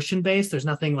emotion based. There's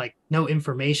nothing like, no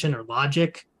information or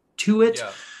logic to it.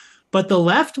 Yeah. But the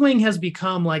left wing has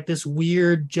become like this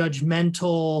weird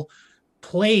judgmental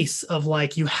place of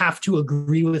like, you have to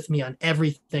agree with me on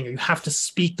everything, or you have to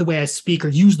speak the way I speak, or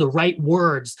use the right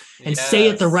words and say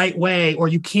it the right way, or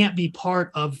you can't be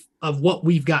part of what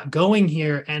we've got going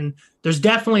here. And there's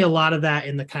definitely a lot of that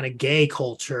in the kind of gay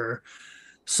culture.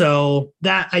 So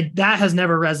that has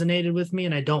never resonated with me,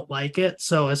 and I don't like it.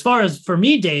 So as far as for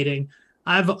me dating,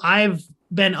 I've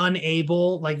been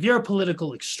unable, like if you're a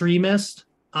political extremist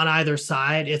on either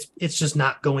side, it's just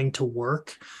not going to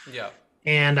work. Yeah.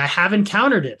 And I have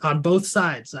encountered it on both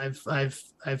sides.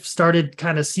 I've started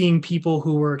kind of seeing people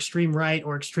who were extreme right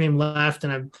or extreme left,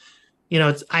 and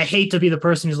I hate to be the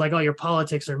person who's like, oh, your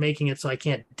politics are making it so I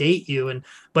can't date you.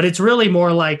 But it's really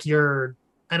more like your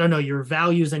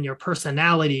values and your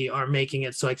personality are making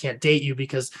it so I can't date you,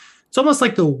 because it's almost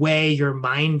like the way your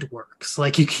mind works.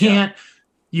 Like you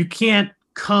can't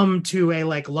come to a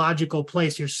like logical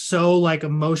place. You're so like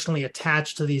emotionally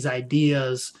attached to these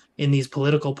ideas in these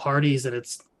political parties that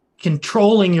it's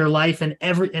controlling your life and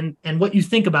and what you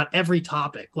think about every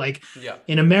topic. Like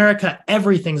in America,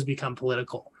 everything's become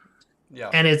political. Yeah.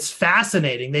 And it's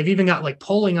fascinating. They've even got like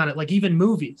polling on it, like even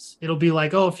movies. It'll be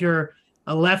like, oh, if you're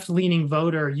a left-leaning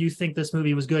voter, you think this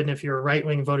movie was good. And if you're a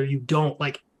right-wing voter, you don't.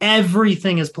 Like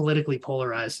everything is politically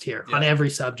polarized here on every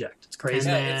subject. It's crazy.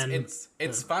 Yeah,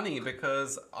 it's funny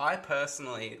because I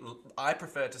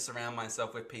prefer to surround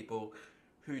myself with people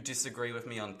who disagree with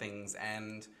me on things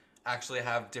and actually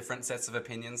have different sets of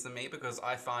opinions than me, because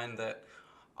I find that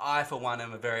I, for one,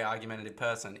 am a very argumentative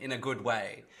person in a good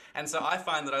way. And so I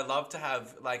find that I love to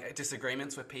have like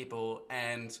disagreements with people,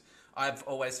 and I've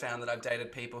always found that I've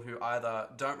dated people who either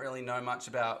don't really know much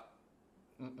about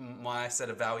my set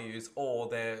of values, or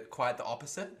they're quite the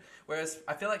opposite. Whereas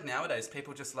I feel like nowadays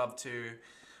people just love to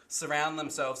surround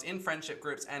themselves in friendship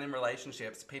groups and in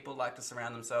relationships. People like to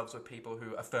surround themselves with people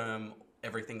who affirm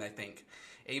everything they think.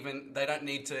 Even they don't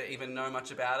need to even know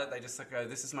much about it. They just like, go,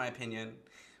 this is my opinion.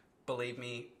 Believe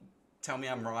me, tell me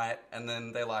I'm right, and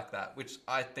then they like that, which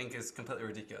I think is completely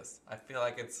ridiculous. I feel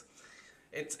like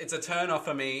it's a turn off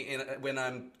for me when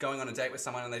I'm going on a date with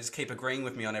someone and they just keep agreeing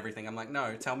with me on everything. I'm like,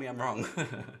 no, tell me I'm wrong.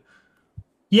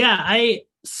 Yeah, I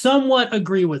somewhat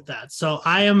agree with that. So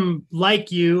I am,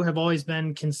 like you, have always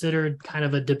been considered kind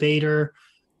of a debater,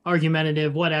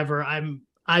 argumentative, whatever.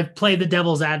 I've played the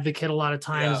devil's advocate a lot of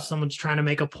times. Yeah. Someone's trying to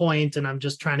make a point and I'm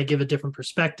just trying to give a different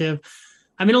perspective.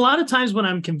 I mean, a lot of times when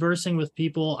I'm conversing with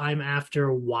people, I'm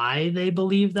after why they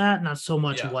believe that, not so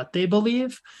much what they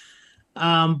believe.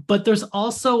 But there's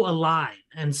also a line.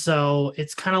 And so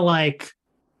it's kind of like,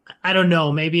 I don't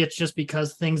know, maybe it's just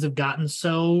because things have gotten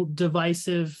so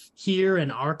divisive here in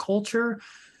our culture,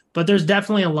 but there's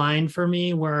definitely a line for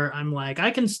me where I'm like,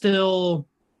 I can still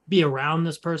be around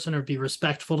this person or be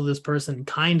respectful to this person,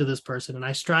 kind to this person. And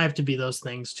I strive to be those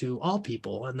things to all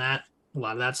people. And that a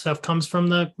lot of that stuff comes from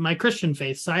the my Christian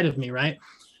faith side of me, right?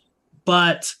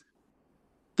 But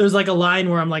there's like a line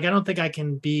where I'm like, I don't think I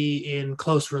can be in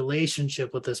close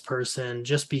relationship with this person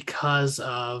just because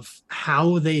of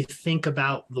how they think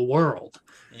about the world.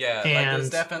 Yeah, like there's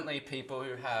And definitely people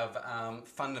who have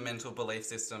fundamental belief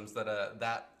systems that are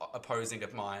that opposing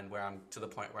of mine, where I'm to the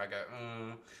point where I go,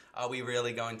 are we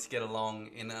really going to get along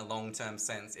in a long term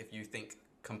sense if you think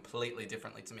completely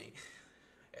differently to me?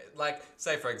 Like,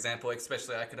 say for example,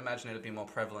 especially I could imagine it would be more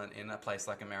prevalent in a place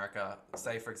like America,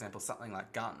 say for example, something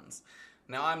like guns.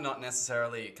 Now, I'm not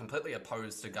necessarily completely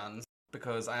opposed to guns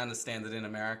because I understand that in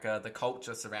America, the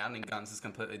culture surrounding guns is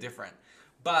completely different.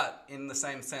 But in the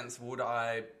same sense, would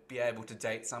I be able to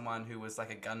date someone who was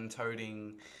like a gun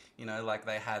toting, like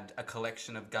they had a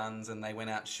collection of guns and they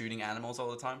went out shooting animals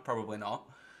all the time? Probably not.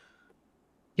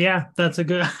 yeah, that's a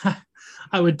good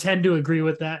I would tend to agree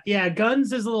with that. Yeah,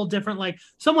 guns is a little different. Like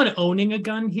someone owning a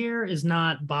gun here is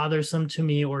not bothersome to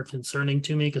me or concerning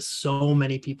to me because so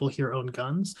many people here own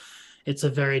guns. It's a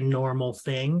very normal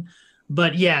thing.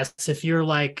 But yes, if you're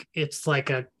like it's like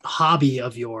a hobby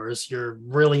of yours, you're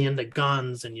really into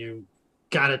guns and you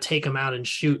got to take them out and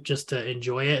shoot just to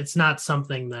enjoy it. It's not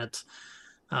something that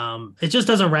it just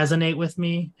doesn't resonate with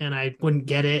me and I wouldn't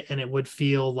get it and it would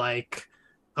feel like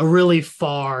a really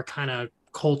far kind of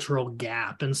cultural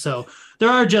gap. And so there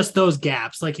are just those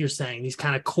gaps, like you're saying, these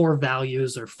kind of core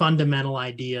values or fundamental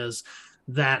ideas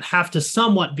that have to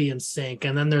somewhat be in sync.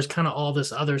 And then there's kind of all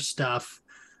this other stuff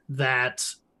that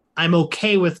I'm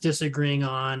okay with disagreeing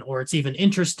on, or it's even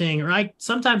interesting, or I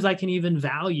sometimes I can even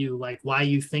value like why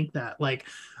you think that. Like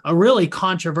a really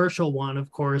controversial one,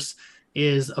 of course,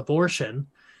 is abortion.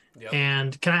 Yep.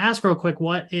 And can I ask real quick,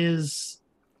 what is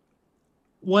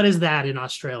that in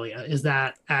Australia? Is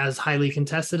that as highly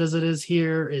contested as it is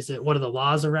here? Is it what are the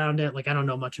laws around it? Like I don't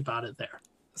know much about it there.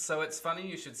 So it's funny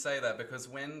you should say that because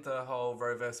when the whole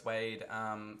Roe vs. Wade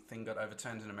thing got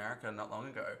overturned in America not long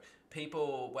ago,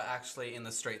 people were actually in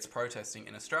the streets protesting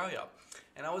in Australia.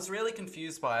 And I was really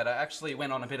confused by it. I actually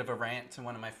went on a bit of a rant to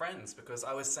one of my friends because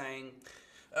I was saying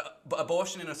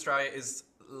abortion in Australia is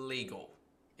legal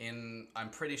in, I'm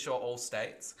pretty sure, all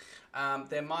states.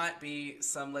 There might be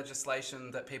some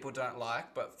legislation that people don't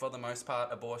like, but for the most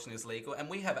part, abortion is legal. And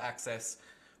we have access,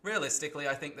 realistically,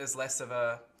 I think there's less of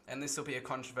a, and this will be a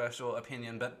controversial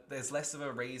opinion, but there's less of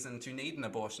a reason to need an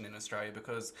abortion in Australia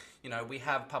because, we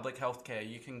have public health care.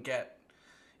 You can get,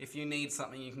 if you need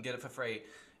something, you can get it for free.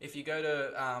 If you go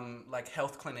to like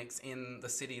health clinics in the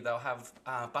city, they'll have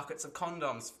buckets of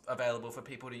condoms available for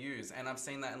people to use. And I've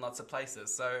seen that in lots of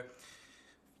places. So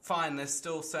fine, there's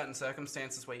still certain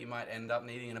circumstances where you might end up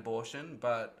needing an abortion,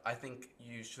 but I think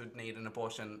you should need an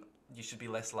abortion. You should be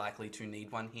less likely to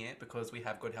need one here because we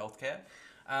have good healthcare.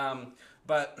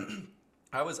 But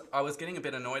I was getting a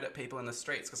bit annoyed at people in the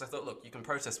streets because I thought, look, you can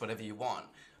protest whatever you want,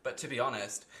 but to be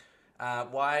honest,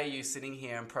 why are you sitting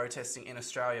here and protesting in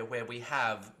Australia where we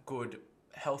have good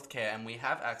healthcare and we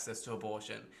have access to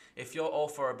abortion? If you're all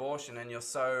for abortion and you're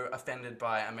so offended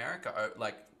by America,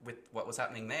 like with what was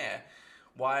happening there,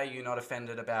 why are you not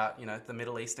offended about the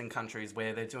Middle Eastern countries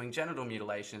where they're doing genital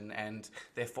mutilation and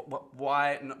therefore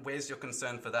why? Where's your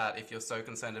concern for that? If you're so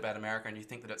concerned about America and you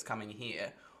think that it's coming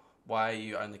here, why are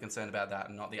you only concerned about that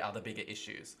and not the other bigger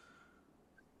issues?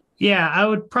 Yeah, I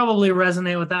would probably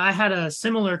resonate with that. I had a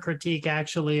similar critique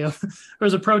actually of there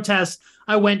was a protest.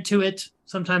 I went to it.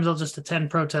 Sometimes I'll just attend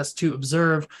protests to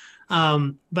observe.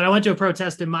 But I went to a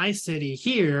protest in my city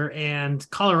here, and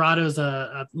Colorado's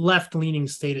a left-leaning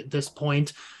state at this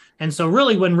point. And so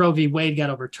really when Roe v. Wade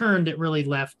got overturned, it really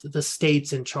left the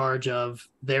states in charge of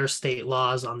their state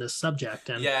laws on this subject.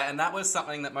 And Yeah, and that was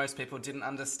something that most people didn't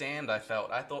understand, I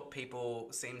felt. I thought people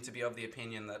seemed to be of the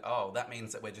opinion that, oh, that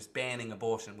means that we're just banning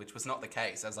abortion, which was not the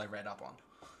case, as I read up on.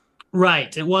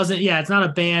 right. It wasn't, yeah, it's not a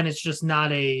ban. It's just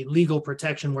not a legal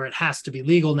protection where it has to be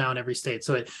legal now in every state.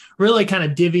 So it really kind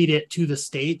of divvied it to the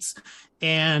states.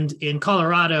 And in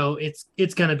Colorado, it's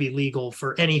going to be legal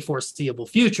for any foreseeable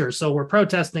future. So we're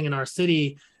protesting in our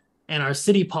city, and our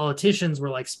city politicians were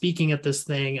like speaking at this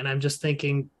thing. And I'm just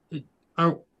thinking,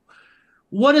 are,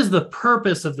 what is the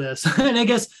purpose of this? And I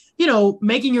guess,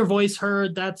 making your voice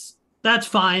heard, that's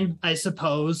fine, I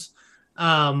suppose.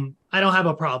 I don't have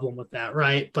a problem with that,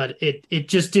 right? But it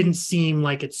just didn't seem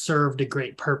like it served a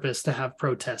great purpose to have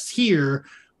protests here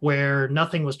where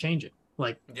nothing was changing.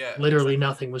 Like Yeah, literally exactly.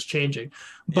 nothing was changing.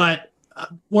 Yeah, But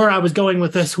where I was going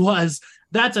with this was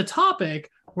that's a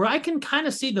topic where I can kind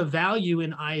of see the value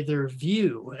in either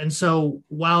view. And so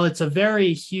while it's a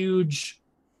very huge,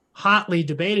 hotly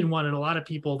debated one, and a lot of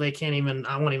people,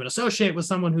 I won't even associate with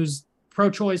someone who's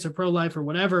pro-choice or pro-life or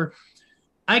whatever.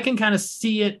 I can kind of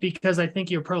see it because I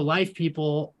think you're pro-life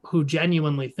people who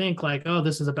genuinely think like, oh,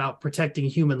 this is about protecting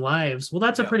human lives. Well,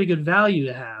 that's a yeah. pretty good value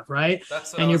to have, right?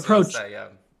 That's what I And was gonna say.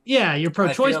 Yeah, you're I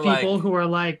pro-choice feel people like who are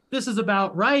like, this is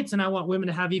about rights and I want women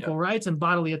to have yeah, equal rights and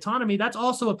bodily autonomy. That's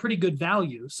also a pretty good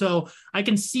value. So I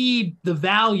can see the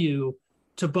value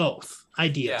to both yeah.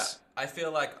 ideas. I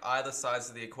feel like either sides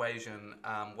of the equation,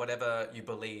 whatever you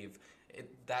believe,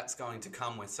 that's going to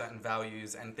come with certain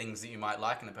values and things that you might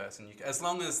like in a person. As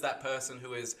long as that person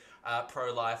who is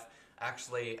pro-life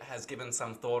actually has given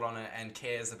some thought on it and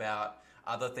cares about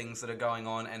other things that are going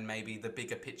on and maybe the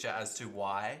bigger picture as to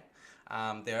why.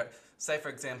 There, say for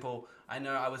example, I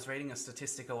know I was reading a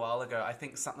statistic a while ago. I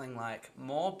think something like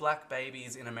more black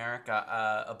babies in America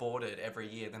are aborted every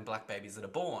year than black babies that are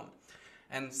born.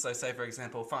 And so, say for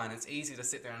example, fine, it's easy to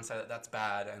sit there and say that that's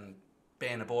bad and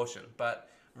ban abortion, but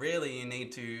really you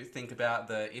need to think about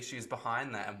the issues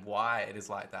behind that and why it is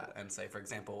like that. And say, for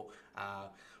example,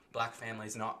 black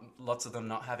families, not lots of them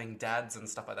not having dads and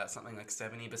stuff like that, something like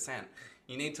 70%.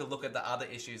 You need to look at the other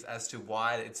issues as to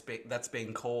why that's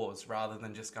being caused, rather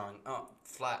than just going, oh,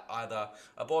 flat either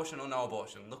abortion or no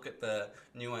abortion. Look at the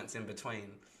nuance in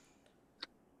between.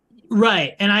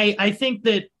 Right. And I think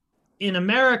that in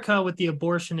America with the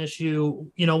abortion issue,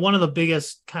 one of the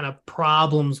biggest kind of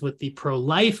problems with the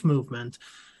pro-life movement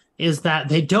is that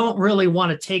they don't really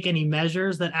want to take any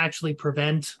measures that actually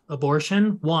prevent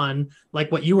abortion. One,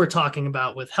 like what you were talking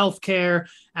about with healthcare,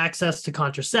 access to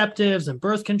contraceptives and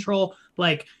birth control,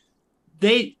 like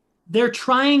they're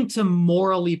trying to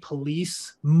morally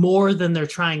police more than they're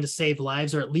trying to save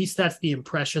lives, or at least that's the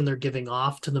impression they're giving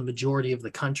off to the majority of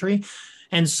the country.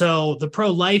 And so the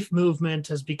pro-life movement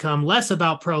has become less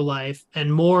about pro-life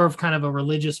and more of kind of a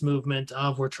religious movement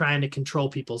of we're trying to control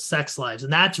people's sex lives.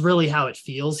 And that's really how it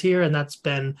feels here. And that's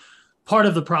been part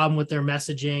of the problem with their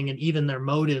messaging and even their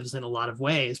motives in a lot of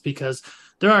ways, because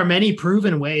there are many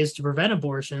proven ways to prevent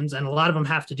abortions, and a lot of them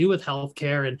have to do with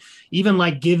healthcare. And even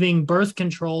like giving birth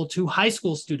control to high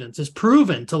school students is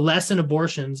proven to lessen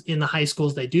abortions in the high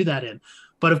schools they do that in.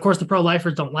 But of course, the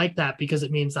pro-lifers don't like that because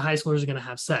it means the high schoolers are going to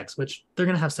have sex, which they're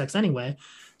going to have sex anyway.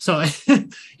 So,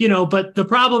 but the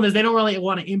problem is they don't really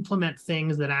want to implement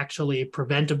things that actually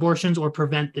prevent abortions or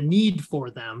prevent the need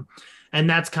for them. And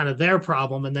that's kind of their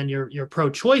problem. And then your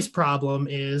pro-choice problem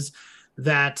is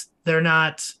that they're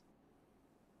not,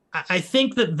 I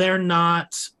think that they're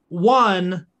not,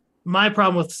 one, my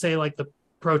problem with, say, like the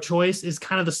pro-choice is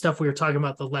kind of the stuff we were talking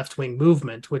about, the left-wing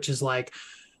movement, which is like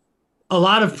a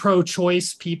lot of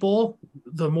pro-choice people,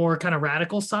 the more kind of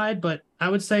radical side, but I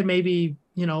would say maybe,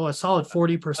 a solid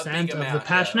 40% of the Amount, yeah.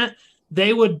 passionate,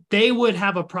 they would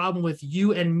have a problem with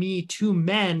you and me, two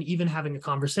men, even having a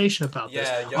conversation about this.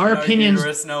 Yeah, Our no opinions,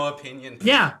 uterus, no opinion.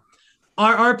 yeah,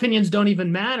 our opinions don't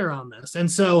even matter on this. And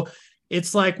so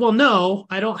it's like, well, no,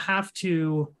 I don't have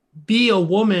to be a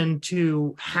woman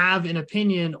to have an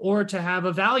opinion or to have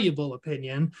a valuable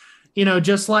opinion.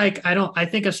 Just like I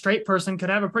think a straight person could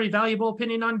have a pretty valuable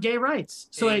opinion on gay rights.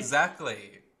 So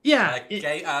Exactly. yeah,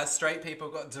 Like straight people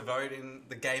got to vote in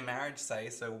the gay marriage, say,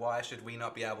 so why should we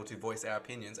not be able to voice our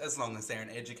opinions as long as they're an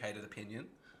educated opinion?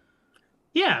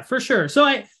 yeah, for sure. So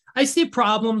I see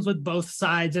problems with both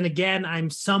sides. And again, I'm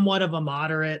somewhat of a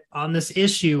moderate on this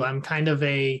issue. I'm kind of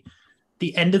the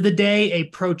end of the day, a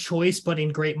pro-choice, but in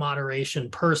great moderation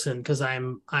person, because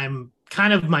I'm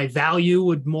kind of, my value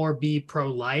would more be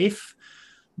pro-life,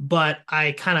 but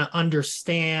I kind of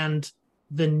understand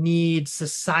the need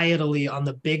societally on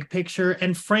the big picture.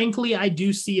 And frankly, I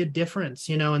do see a difference,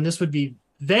 and this would be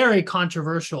very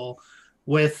controversial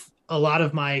with a lot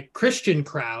of my Christian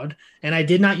crowd. And I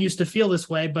did not used to feel this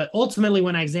way, but ultimately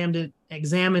when I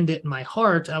examined it in my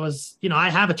heart, I was, I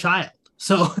have a child.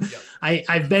 So Yep.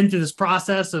 I've been through this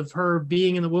process of her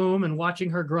being in the womb and watching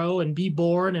her grow and be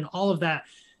born and all of that.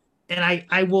 And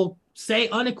I will say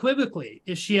unequivocally,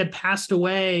 if she had passed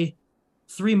away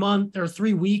 3 months or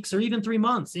 3 weeks or even 3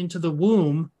 months into the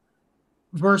womb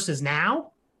versus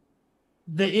now,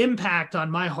 the impact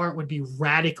on my heart would be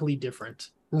radically different.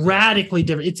 Radically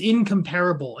different. It's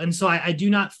incomparable. And so I do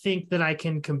not think that I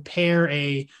can compare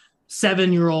a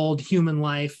 7-year-old human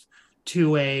life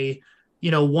to a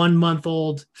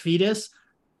 1-month-old fetus.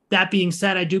 That being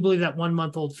said, I do believe that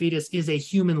 1-month-old fetus is a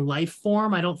human life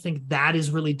form. I don't think that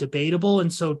is really debatable.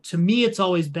 And so to me, it's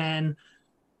always been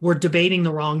we're debating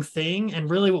the wrong thing. And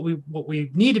really what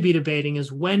we need to be debating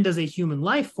is, when does a human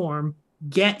life form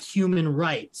get human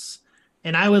rights?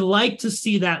 And I would like to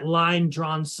see that line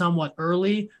drawn somewhat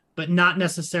early, but not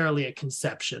necessarily at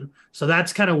conception. So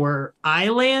that's kind of where I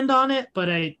land on it, but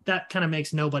that kind of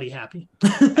makes nobody happy.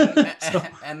 and, So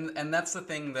and that's the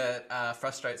thing that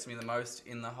frustrates me the most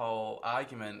in the whole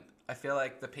argument. I feel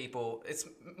like the people, it's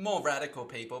more radical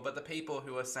people, but the people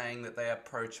who are saying that they are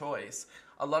pro-choice,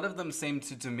 a lot of them seem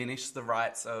to diminish the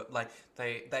rights of, like,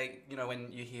 they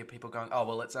when you hear people going, oh,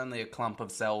 well, it's only a clump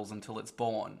of cells until it's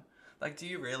born. Like, do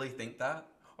you really think that?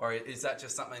 Or is that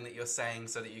just something that you're saying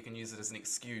so that you can use it as an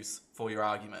excuse for your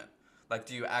argument? Like,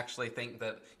 do you actually think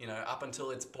that, up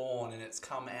until it's born and it's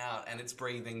come out and it's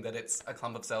breathing, that it's a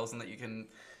clump of cells and that you can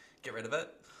get rid of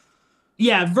it?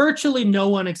 yeah, virtually no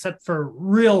one except for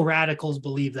real radicals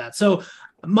believe that. So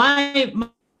my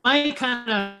my kind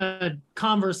of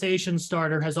conversation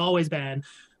starter has always been,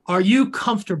 are you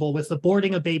comfortable with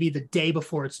aborting a baby the day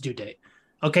before its due date?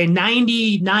 Okay,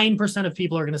 99% of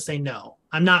people are going to say no.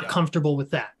 I'm not Yeah. comfortable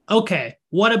with that. Okay,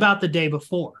 what about the day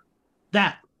before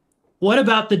that? What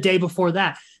about the day before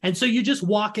that? And so you just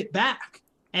walk it back.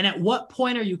 And at what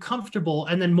point are you comfortable?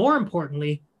 And then more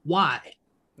importantly, why?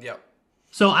 Yeah.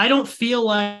 So I don't feel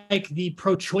like the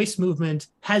pro-choice movement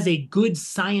has a good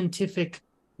scientific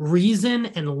reason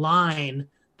and line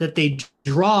that they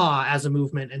draw as a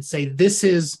movement and say, this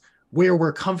is where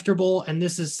we're comfortable and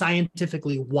this is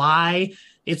scientifically why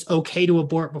it's okay to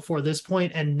abort before this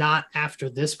point and not after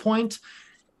this point.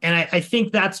 And I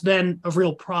think that's been a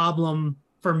real problem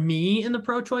for me in the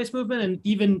pro-choice movement. And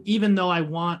even though I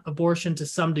want abortion to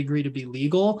some degree to be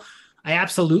legal, I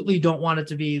absolutely don't want it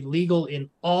to be legal in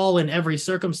every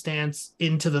circumstance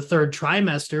into the third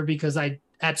trimester, because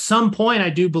at some point I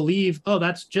do believe, oh,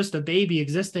 that's just a baby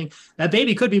existing. That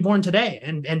baby could be born today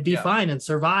and be Yeah. fine and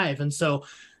survive. And so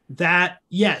that,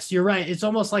 yes, you're right. It's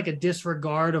almost like a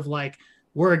disregard of, like,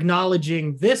 we're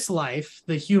acknowledging this life,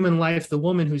 the human life, the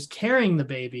woman who's carrying the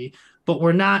baby, but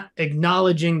we're not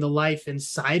acknowledging the life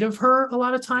inside of her a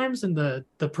lot of times in the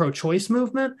pro-choice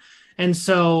movement. And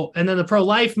so, and then the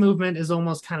pro-life movement is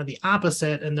almost kind of the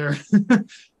opposite. And they're,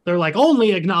 they're like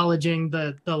only acknowledging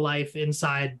the life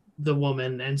inside the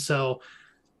woman. And so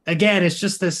again, it's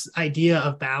just this idea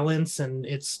of balance, and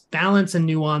it's balance and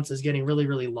nuance is getting really,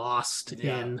 really lost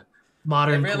Yeah. in There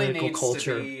modern really political needs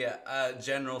culture. to be a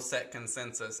general set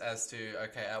consensus as to,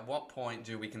 okay, at what point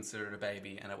do we consider it a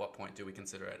baby and at what point do we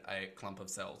consider it a clump of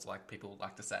cells, like people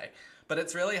like to say. But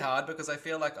it's really hard because I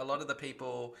feel like a lot of the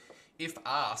people, if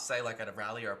asked, say like at a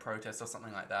rally or a protest or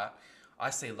something like that,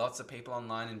 I see lots of people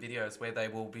online in videos where they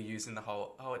will be using the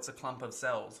whole, oh, it's a clump of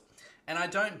cells. And I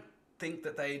don't think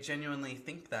that they genuinely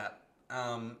think that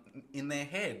in their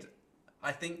head.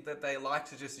 I think that they like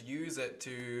to just use it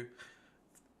to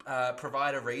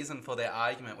provide a reason for their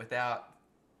argument without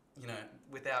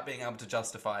being able to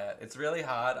justify it. It's really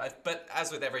hard. But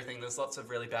as with everything, there's lots of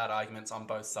really bad arguments on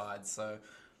both sides. So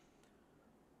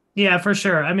Yeah, for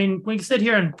sure. I mean, we can sit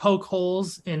here and poke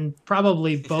holes in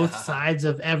probably both yeah, sides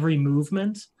of every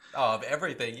movement, of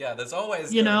everything. Yeah, there's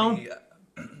always you going to know.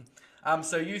 be.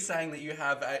 So you saying that do you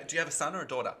have a son or a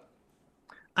daughter?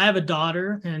 I have a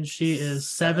daughter, and she is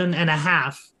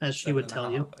 7.5, as she Seven would and a tell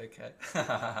half. you. Okay.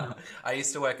 Yeah. I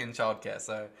used to work in childcare,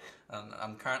 so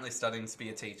I'm currently studying to be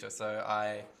a teacher. So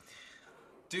I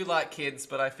do like kids,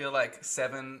 but I feel like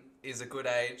 7 is a good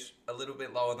age. A little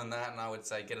bit lower than that, and I would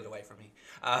say get it away from me.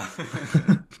 Uh,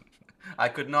 I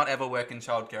could not ever work in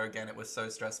childcare again. It was so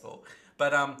stressful.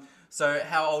 But so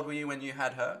how old were you when you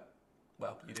had her?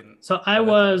 Well, you didn't So I birth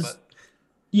her, was, but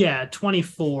yeah,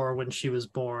 24 when she was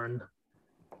born.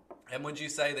 and would you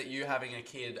say that you having a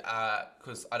kid?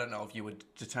 Because I don't know if you would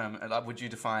determine. Would you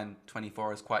define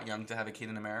 24 as quite young to have a kid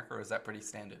in America, or is that pretty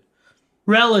standard?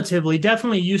 Relatively,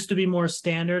 definitely used to be more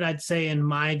standard. I'd say in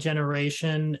my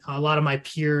generation, a lot of my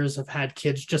peers have had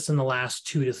kids just in the last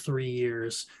 2 to 3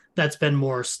 years. That's been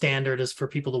more standard, is for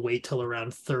people to wait till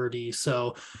around 30.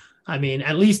 So, I mean,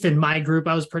 at least in my group,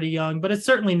 I was pretty young, but it's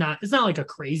not like a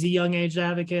crazy young age to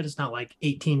have a kid. It's not like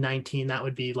 18, 19. That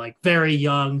would be like very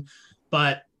young.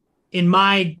 But in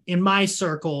my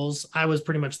circles, I was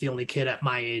pretty much the only kid at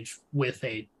my age with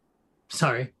a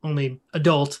only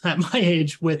adult at my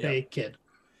age with Yeah. a kid.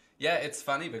 Yeah, it's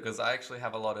funny because I actually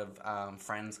have a lot of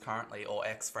friends currently, or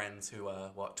ex-friends who are,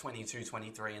 22,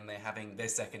 23, and they're having their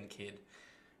second kid.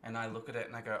 And I look at it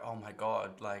and I go, oh my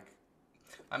God, like,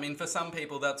 I mean, for some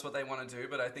people that's what they want to do,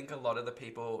 but I think a lot of the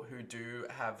people who do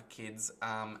have kids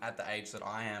at the age that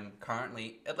I am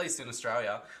currently, at least in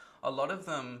Australia, a lot of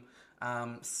them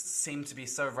seem to be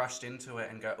so rushed into it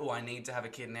and go, oh, I need to have a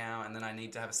kid now, and then I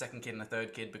need to have a second kid and a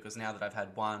third kid because now that I've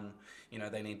had one,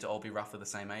 they need to all be roughly the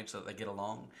same age so that they get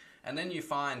along. And then you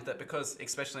find that because,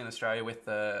 especially in Australia, with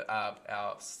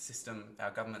our system,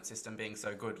 our government system being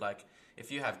so good, like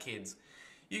if you have kids,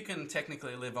 you can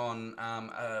technically live on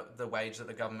the wage that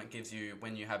the government gives you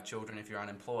when you have children if you're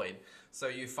unemployed. So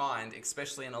you find,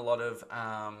 especially in a lot of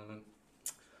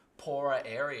poorer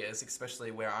areas,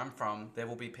 especially where I'm from, there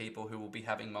will be people who will be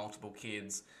having multiple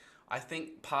kids. I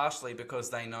think partially because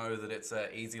they know that it's an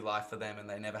easy life for them and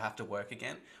they never have to work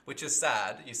again, which is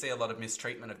sad. You see a lot of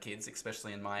mistreatment of kids,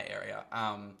 especially in my area.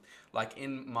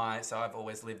 So I've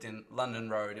always lived in London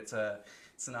Road. It's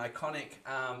an iconic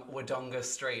Wodonga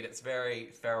street. It's very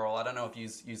feral. I don't know if you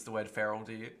use the word feral,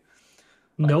 do you?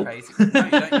 Like Nope. crazy?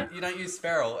 No, you don't use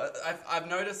feral. I've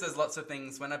noticed there's lots of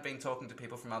things when I've been talking to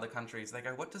people from other countries. They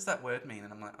go, "What does that word mean?"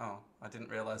 And I'm like, "Oh, I didn't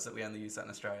realize that we only use that in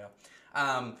Australia."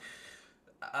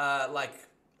 Like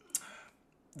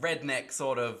redneck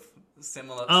sort of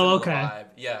similar Okay. vibe,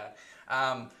 yeah.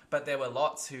 But there were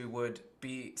lots who would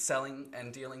be selling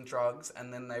and dealing drugs,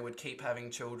 and then they would keep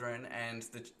having children, and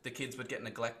the kids would get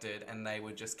neglected, and they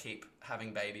would just keep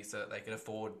having babies so that they could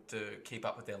afford to keep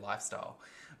up with their lifestyle.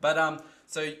 But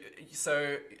so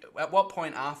at what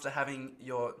point after having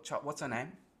your child, what's her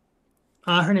name?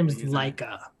 Her name is Username?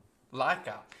 Laika.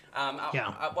 Leica.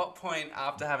 Yeah. At what point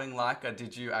after having Leica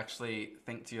did you actually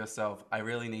think to yourself, I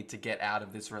really need to get out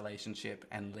of this relationship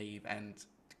and leave and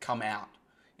come out,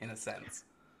 in a sense?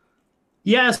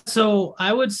 Yeah, so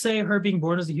I would say her being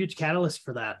born is a huge catalyst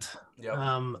for that.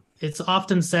 Yep. It's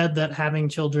often said that having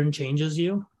children changes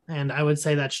you, and I would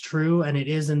say that's true, and it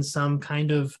is in some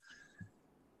kind of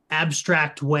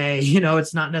abstract way.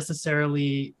 It's not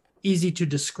necessarily easy to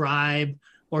describe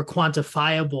or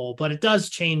quantifiable, but it does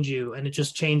change you, and it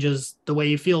just changes the way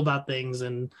you feel about things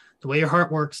and the way your heart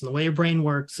works and the way your brain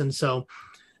works. And so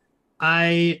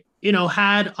I,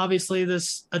 had obviously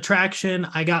this attraction.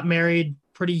 I got married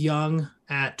pretty young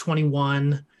at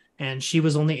 21, and she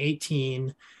was only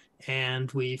 18. And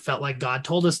we felt like God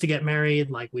told us to get married.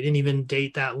 Like we didn't even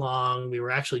date that long. We were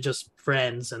actually just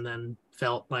friends, and then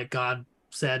felt like God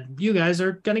said, you guys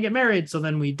are going to get married. So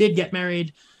then we did get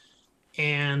married.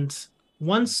 And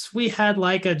once we had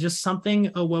just something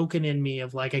awoken in me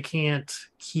of like, I can't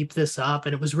keep this up.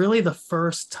 And it was really the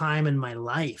first time in my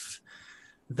life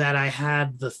that I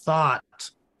had the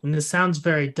thought, and this sounds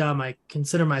very dumb. I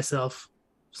consider myself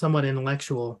somewhat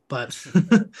intellectual, but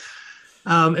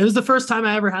it was the first time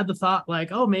I ever had the thought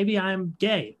like, oh, maybe I'm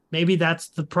gay. Maybe that's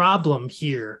the problem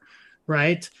here.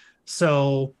 Right.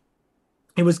 So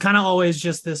it was kind of always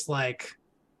just this like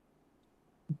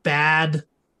bad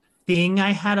thing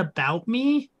I had about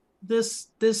me, this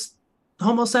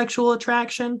homosexual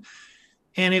attraction.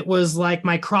 And it was like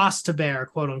my cross to bear,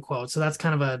 quote unquote. So that's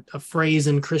kind of a phrase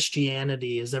in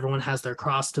Christianity, is everyone has their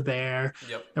cross to bear.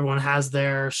 Yep. Everyone has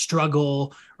their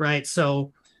struggle, right?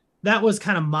 So that was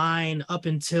kind of mine up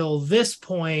until this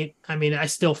point. I mean, I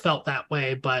still felt that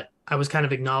way, but I was kind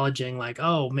of acknowledging like,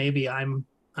 oh, maybe I'm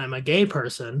a gay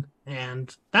person,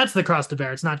 and that's the cross to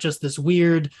bear. It's not just this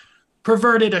weird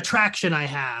perverted attraction I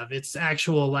have. It's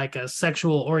actual like a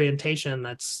sexual orientation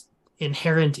that's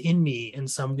inherent in me in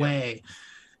some Yep. way.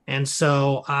 And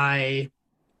so I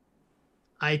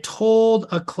told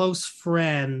a close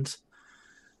friend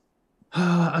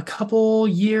a couple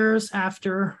years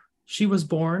after she was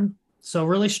born. So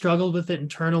really struggled with it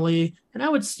internally. And I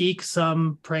would seek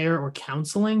some prayer or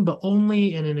counseling, but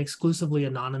only in an exclusively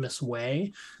anonymous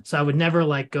way. So I would never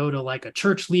go to a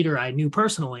church leader I knew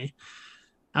personally.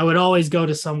 I would always go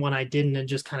to someone I didn't and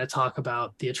just kind of talk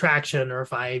about the attraction, or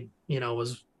if I,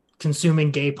 was consuming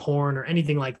gay porn or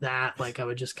anything like that. Like I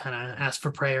would just kind of ask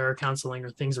for prayer or counseling or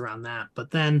things around that.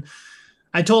 But then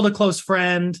I told a close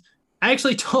friend. I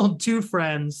actually told two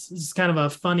friends. This is kind of a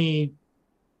funny,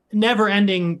 never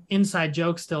ending inside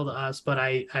joke still to us, but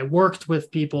I worked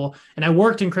with people, and I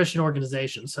worked in Christian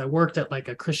organizations. So I worked at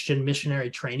a Christian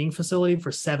missionary training facility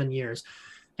for 7 years.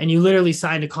 And you literally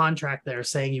signed a contract there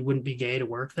saying you wouldn't be gay to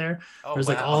work there. Oh, There's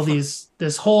wow. all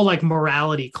this whole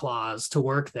morality clause to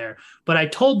work there. But I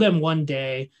told them one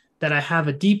day that I have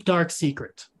a deep, dark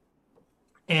secret.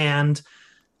 And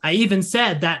I even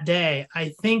said that day, I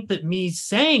think that me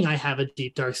saying I have a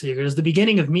deep, dark secret is the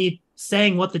beginning of me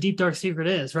saying what the deep, dark secret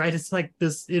is, right? It's like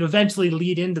this, it eventually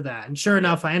lead into that. And sure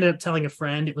enough, I ended up telling a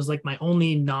friend. It was my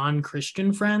only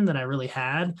non-Christian friend that I really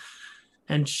had.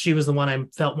 And she was the one I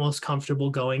felt most comfortable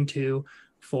going to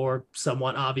for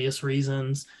somewhat obvious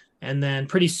reasons. And then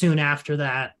pretty soon after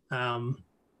that,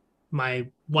 my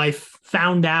wife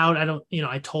found out. I don't,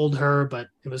 I told her, but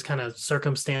it was kind of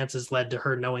circumstances led to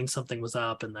her knowing something was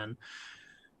up. And then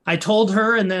I told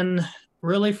her, and then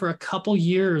really for a couple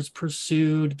years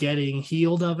pursued getting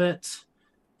healed of it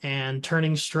and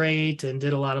turning straight, and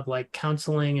did a lot of like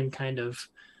counseling and kind of,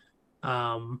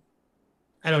 um,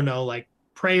 I don't know, like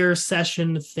prayer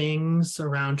session things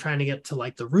around trying to get to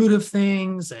like the root of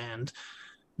things and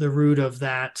the root of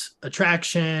that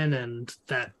attraction and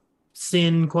that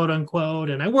sin, quote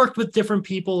unquote. And I worked with different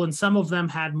people, and some of them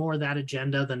had more of that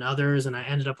agenda than others. And I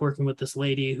ended up working with this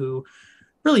lady who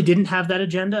really didn't have that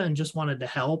agenda and just wanted to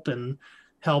help and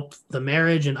help the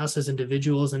marriage and us as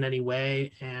individuals in any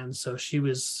way. And so she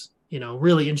was,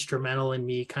 really instrumental in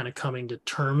me kind of coming to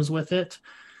terms with it.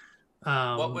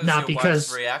 What was Not your wife's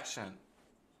because reaction?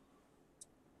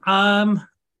 um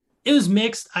it was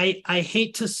mixed. I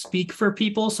hate to speak for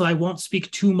people, so I won't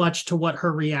speak too much to what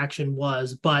her reaction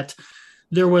was, but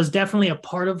there was definitely a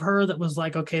part of her that was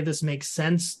like, okay, this makes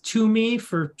sense to me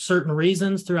for certain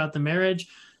reasons throughout the marriage.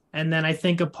 And then I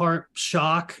think a part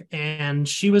shock. And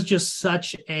she was just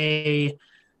such a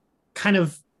kind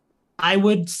of, I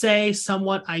would say,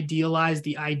 somewhat idealized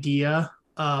the idea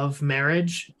of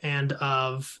marriage and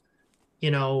of,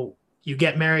 you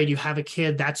get married, you have a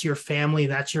kid, that's your family,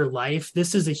 that's your life.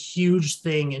 This is a huge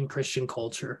thing in Christian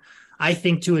culture. I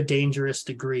think to a dangerous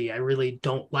degree. I really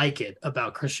don't like it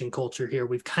about Christian culture here.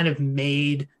 We've kind of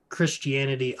made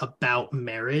Christianity about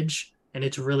marriage, and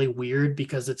it's really weird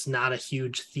because it's not a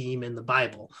huge theme in the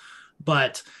Bible.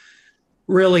 But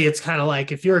really, it's kind of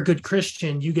like if you're a good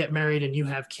Christian, you get married and you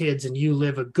have kids and you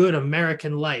live a good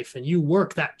American life and you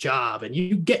work that job and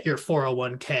you get your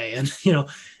 401k and,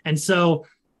 and so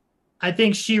I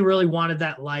think she really wanted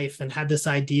that life and had this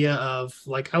idea of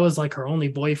like, I was like her only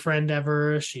boyfriend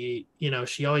ever. She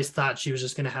always thought she was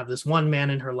just going to have this one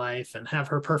man in her life and have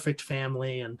her perfect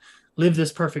family and live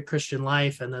this perfect Christian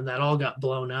life. And then that all got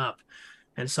blown up.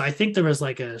 And so I think there was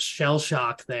like a shell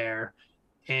shock there.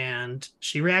 And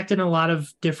she reacted in a lot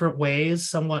of different ways,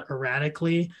 somewhat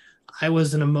erratically. I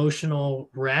was an emotional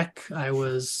wreck. I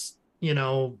was,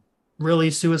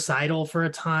 really suicidal for a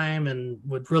time and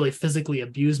would really physically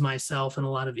abuse myself in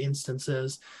a lot of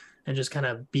instances and just kind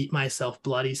of beat myself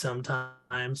bloody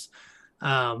sometimes.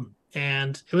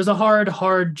 And it was a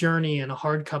hard journey and a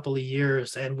hard couple of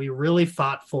years. And we really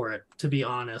fought for it, to be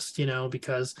honest,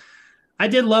 because I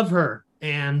did love her.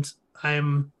 And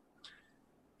I'm,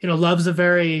 love's a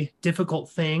very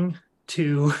difficult thing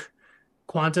to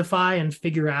quantify and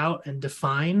figure out and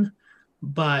define.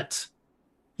 But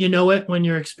you know it when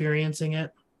you're experiencing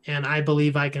it. And I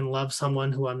believe I can love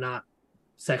someone who I'm not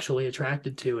sexually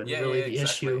attracted to. And really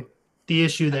exactly. the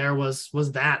issue there was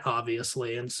that,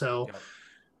 obviously. And so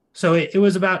it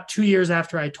was about 2 years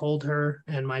after I told her,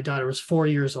 and my daughter was 4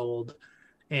 years old.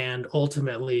 And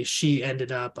ultimately she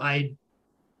ended up,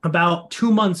 about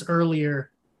 2 months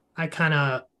earlier, I kind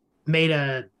of made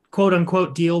a quote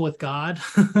unquote deal with God.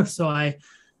 So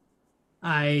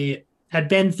I had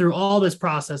been through all this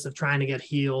process of trying to get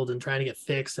healed and trying to get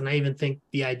fixed. And I even think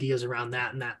the ideas around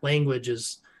that and that language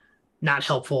is not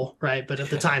helpful, right? But at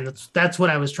the time, that's what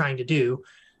I was trying to do.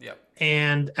 Yep.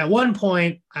 And at one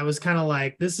point, I was kind of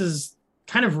like, this is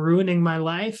kind of ruining my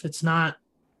life. It's not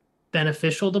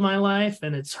beneficial to my life,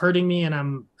 and it's hurting me, and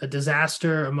I'm a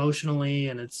disaster emotionally,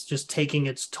 and it's just taking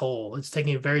its toll. It's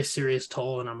taking a very serious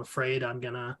toll, and I'm afraid I'm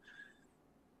going to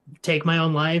take my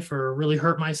own life or really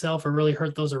hurt myself or really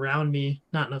hurt those around me,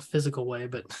 not in a physical way,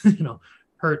 but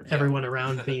hurt everyone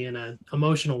around me in an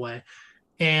emotional way.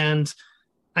 And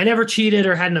I never cheated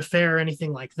or had an affair or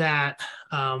anything like that.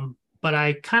 But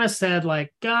I kind of said,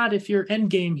 like, God, if your end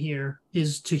game here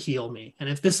is to heal me, and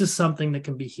if this is something that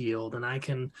can be healed and I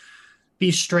can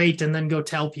be straight and then go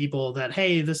tell people that,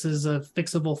 hey, this is a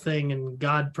fixable thing and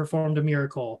God performed a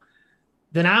miracle,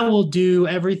 then I will do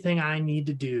everything I need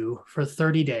to do for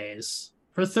 30 days,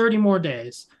 for 30 more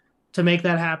days to make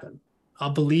that happen.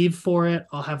 I'll believe for it.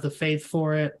 I'll have the faith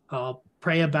for it. I'll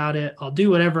pray about it. I'll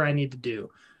do whatever I need to do.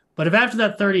 But if after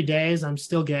that 30 days I'm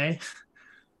still gay,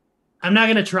 I'm not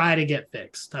going to try to get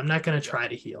fixed. I'm not going to try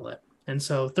to heal it. And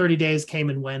so 30 days came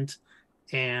and went.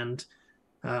 And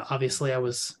obviously I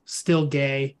was still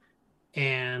gay.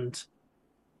 And,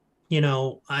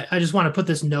 I just want to put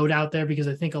this note out there because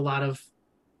I think a lot of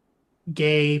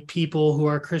gay people who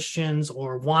are Christians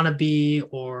or want to be,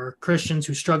 or Christians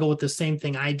who struggle with the same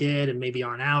thing I did and maybe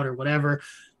aren't out or whatever,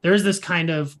 there's this kind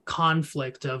of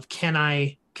conflict of can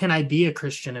I be a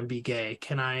Christian and be gay?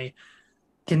 Can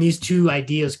these two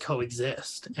ideas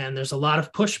coexist? And there's a lot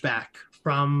of pushback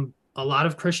from a lot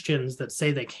of Christians that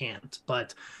say they can't.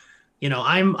 But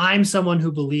I'm someone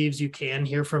who believes you can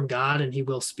hear from God and he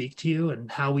will speak to you,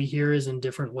 and how we hear is in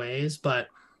different ways. But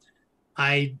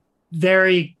I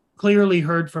very clearly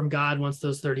heard from God once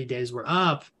those 30 days were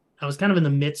up. I was kind of in the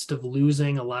midst of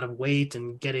losing a lot of weight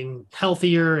and getting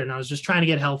healthier, and I was just trying to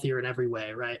get healthier in every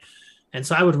way, right? And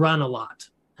so I would run a lot.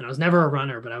 And I was never a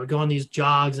runner, but I would go on these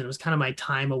jogs, and it was kind of my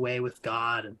time away with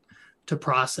God and to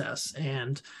process.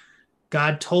 And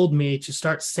God told me to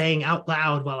start saying out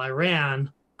loud while I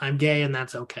ran, I'm gay and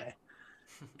that's okay.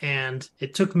 And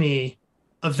it took me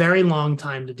a very long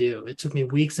time to do. It took me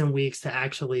weeks and weeks to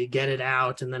actually get it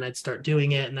out. And then I'd start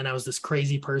doing it. And then I was this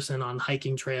crazy person on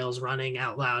hiking trails running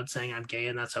out loud saying I'm gay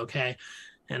and that's okay.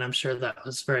 And I'm sure that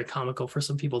was very comical for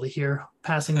some people to hear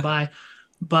passing by.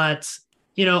 But,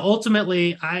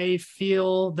 ultimately, I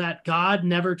feel that God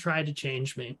never tried to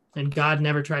change me and God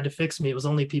never tried to fix me. It was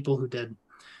only people who did.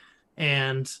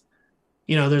 And,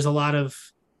 there's a lot of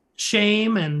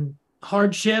shame and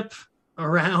hardship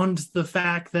around the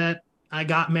fact that I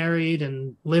got married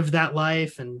and lived that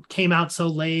life and came out so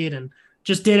late and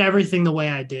just did everything the way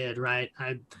I did, right?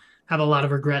 I have a lot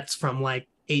of regrets from like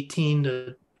 18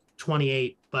 to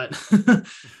 28, but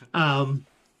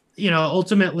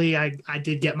ultimately I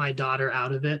did get my daughter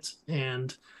out of it,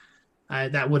 and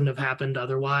that wouldn't have happened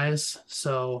otherwise.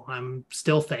 So I'm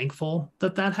still thankful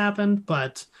that that happened,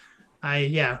 but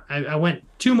I went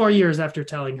 2 more years after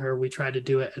telling her. We tried to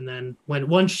do it, and then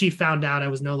once she found out I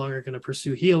was no longer going to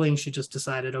pursue healing, she just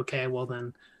decided, okay, well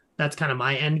then that's kind of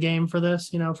my end game for this,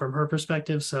 from her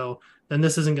perspective. So then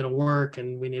this isn't going to work,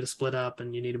 and we need to split up,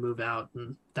 and you need to move out,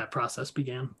 and that process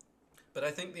began. But I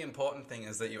think the important thing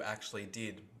is that you actually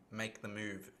did make the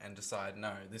move and decide,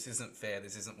 no, this isn't fair,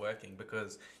 this isn't working.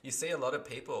 Because you see a lot of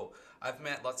people, I've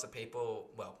met lots of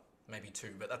people, well, maybe two,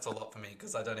 but that's a lot for me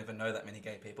because I don't even know that many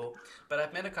gay people. But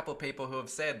I've met a couple of people who have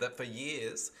said that for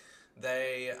years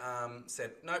they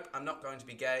said, nope, I'm not going to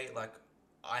be gay. Like,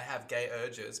 I have gay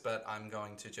urges, but I'm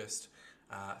going to just.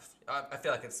 I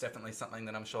feel like it's definitely something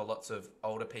that I'm sure lots of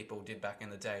older people did back in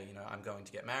the day. I'm going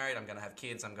to get married, I'm going to have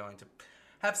kids, I'm going to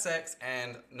have sex,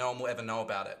 and no one will ever know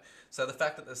about it. So the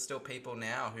fact that there's still people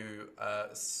now who are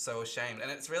so ashamed, and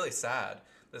it's really sad,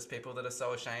 there's people that are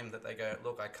so ashamed that they go,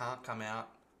 look, I can't come out,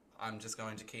 I'm just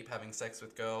going to keep having sex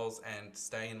with girls and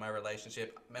stay in my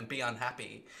relationship and be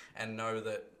unhappy and know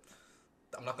that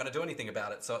I'm not going to do anything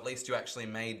about it. So at least you actually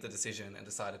made the decision and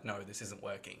decided, no, this isn't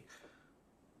working.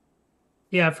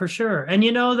 Yeah, for sure. And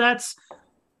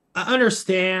I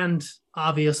understand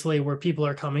obviously where people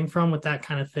are coming from with that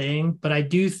kind of thing, but I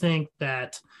do think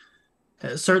that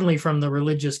certainly from the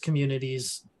religious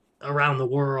communities around the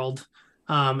world,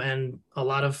 and a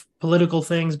lot of political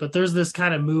things, but there's this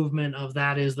kind of movement of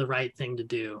that is the right thing to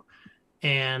do.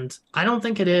 And I don't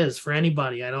think it is for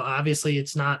anybody. I don't, obviously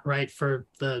it's not right for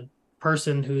the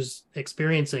person who's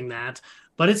experiencing that,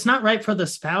 but it's not right for the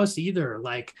spouse either.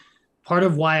 Like, part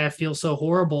of why I feel so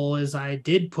horrible is I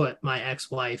did put my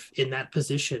ex-wife in that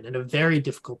position, in a very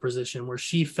difficult position where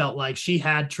she felt like she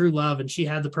had true love and she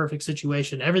had the perfect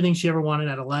situation, everything she ever wanted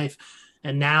out of life.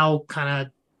 And now kind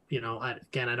of,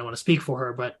 again, I don't want to speak for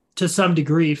her, but to some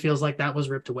degree feels like that was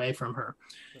ripped away from her.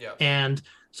 Yeah. And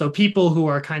so people who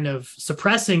are kind of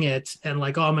suppressing it and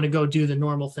like, oh, I'm going to go do the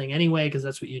normal thing anyway, because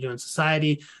that's what you do in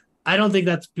society. I don't think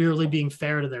that's purely being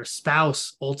fair to their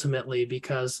spouse ultimately,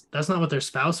 because that's not what their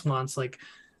spouse wants. Like,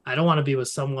 I don't want to be with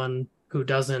someone who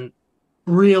doesn't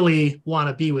really want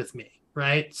to be with me.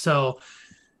 Right. So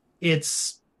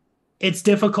it's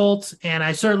difficult, and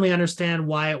I certainly understand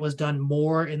why it was done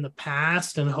more in the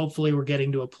past, and hopefully we're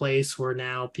getting to a place where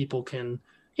now people can,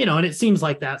 and it seems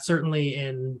like that certainly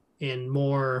in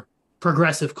more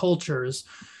progressive cultures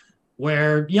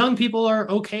where young people are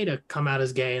okay to come out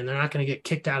as gay and they're not going to get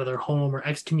kicked out of their home or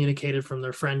excommunicated from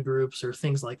their friend groups or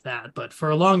things like that. But for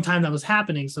a long time that was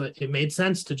happening, so it made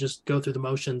sense to just go through the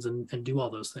motions and do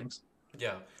all those things.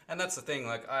 Yeah, and that's the thing.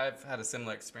 Like, I've had a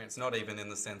similar experience, not even in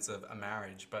the sense of a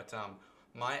marriage, but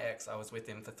my ex, I was with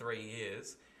him for 3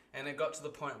 years, and it got to the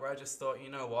point where I just thought,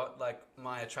 you know what, like,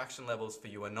 my attraction levels for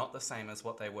you are not the same as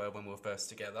what they were when we were first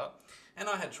together. And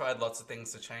I had tried lots of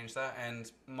things to change that, and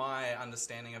my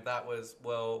understanding of that was,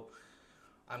 well,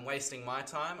 I'm wasting my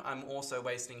time, I'm also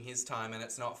wasting his time, and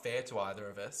it's not fair to either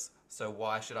of us. So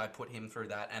why should I put him through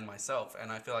that and myself? And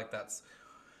I feel like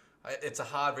it's a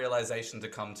hard realization to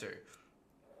come to.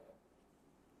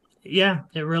 Yeah,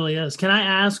 it really is. Can I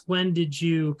ask, when did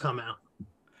you come out?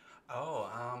 Oh,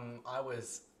 I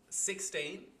was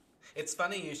 16. It's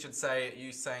funny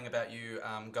you saying about you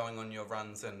going on your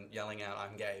runs and yelling out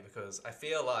 "I'm gay," because I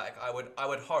feel like I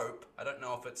would hope, I don't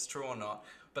know if it's true or not,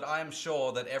 but I am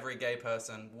sure that every gay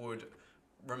person would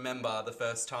remember the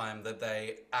first time that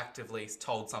they actively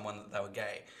told someone that they were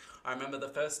gay. I remember the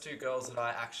first two girls that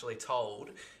I actually told,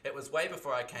 it was way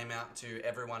before I came out to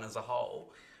everyone as a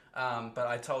whole, but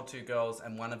I told two girls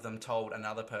and one of them told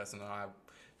another person, and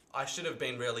I should have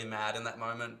been really mad in that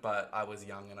moment, but I was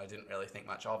young and I didn't really think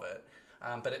much of it.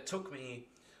 But it took me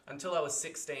until I was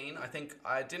 16. I think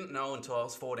I didn't know until I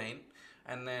was 14.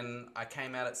 And then I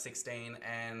came out at 16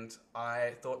 and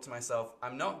I thought to myself,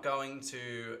 I'm not going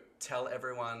to tell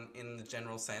everyone in the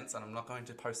general sense, and I'm not going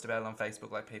to post about it on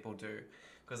Facebook like people do,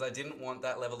 because I didn't want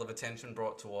that level of attention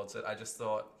brought towards it. I just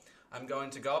thought, I'm going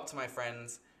to go up to my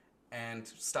friends and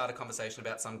start a conversation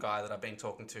about some guy that I've been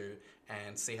talking to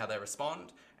and see how they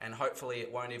respond. And hopefully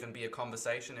it won't even be a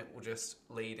conversation, it will just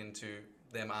lead into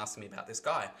them asking me about this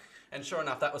guy. And sure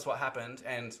enough, that was what happened.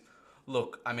 And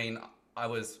look, I mean, I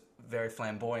was very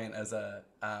flamboyant as a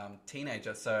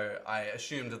teenager, so I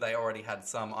assumed that they already had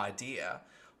some idea.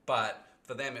 But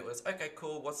for them, it was, okay,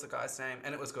 cool, what's the guy's name?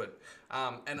 And it was good.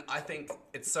 And I think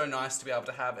it's so nice to be able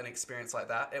to have an experience like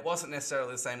that. It wasn't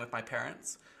necessarily the same with my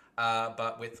parents,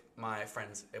 but with my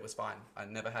friends, it was fine. I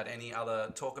never had any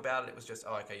other talk about it. It was just,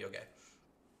 oh, okay, you're gay.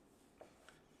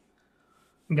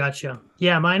 Gotcha.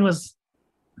 Yeah, mine was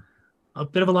a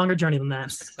bit of a longer journey than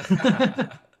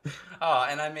that. Oh,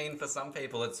 and I mean, for some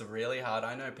people, it's really hard.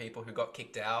 I know people who got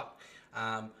kicked out.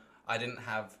 I didn't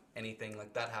have anything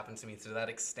like that happen to me to that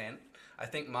extent. I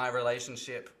think my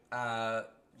relationship,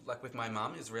 like with my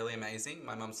mum, is really amazing.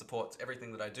 My mum supports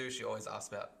everything that I do. She always asks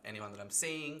about anyone that I'm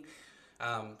seeing.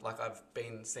 Like I've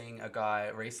been seeing a guy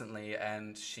recently,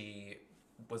 and she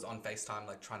was on FaceTime,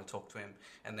 like trying to talk to him.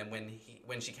 And then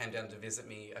when she came down to visit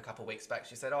me a couple of weeks back,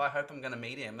 she said, "Oh, I hope I'm going to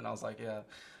meet him." And I was like, "Yeah,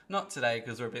 not today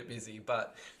because we're a bit busy."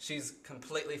 But she's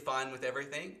completely fine with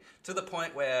everything, to the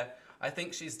point where I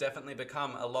think she's definitely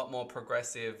become a lot more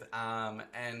progressive,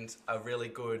 and a really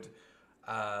good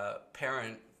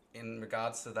parent in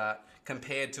regards to that,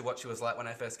 compared to what she was like when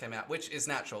I first came out, which is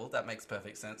natural. That makes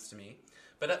perfect sense to me.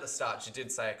 But at the start, she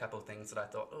did say a couple of things that I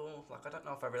thought, oh, like, I don't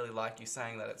know if I really like you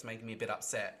saying that. It's making me a bit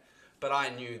upset. But I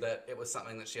knew that it was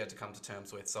something that she had to come to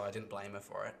terms with, so I didn't blame her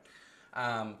for it.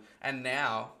 And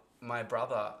now, my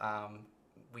brother,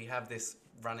 we have this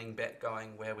running bet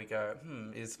going where we go,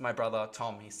 is my brother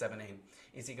Tom, he's 17,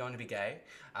 is he going to be gay?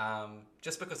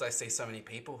 Just because I see so many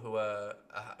people who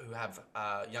have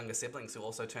younger siblings who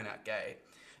also turn out gay.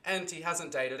 And he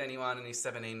hasn't dated anyone, and he's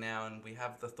 17 now, and we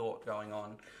have the thought going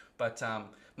on. But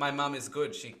my mum is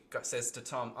good. She says to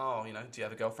Tom, "Oh, you know, do you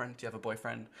have a girlfriend? Do you have a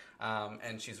boyfriend?"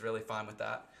 And she's really fine with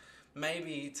that.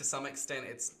 Maybe to some extent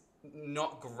it's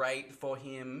not great for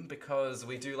him because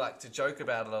we do like to joke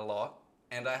about it a lot.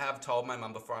 And I have told my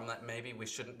mum before, I'm like, maybe we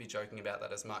shouldn't be joking about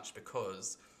that as much,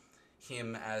 because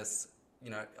him, as,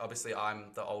 you know, obviously I'm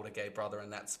the older gay brother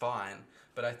and that's fine.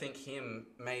 But I think him,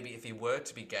 maybe if he were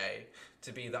to be gay,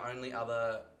 to be the only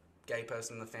other gay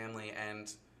person in the family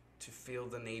and to feel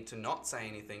the need to not say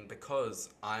anything because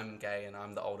I'm gay and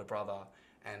I'm the older brother,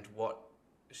 and what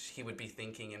he would be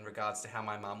thinking in regards to how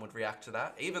my mum would react to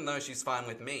that. Even though she's fine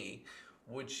with me,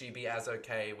 would she be as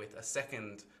okay with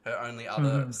her only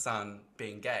other son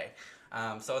being gay?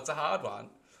 So it's a hard one.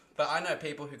 But I know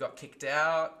people who got kicked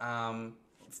out.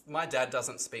 My dad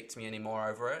doesn't speak to me anymore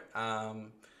over it.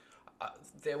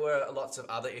 There were lots of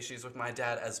other issues with my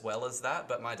dad as well as that,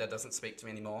 but my dad doesn't speak to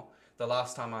me anymore. The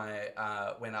last time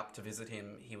I went up to visit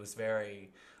him, he was I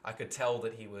could tell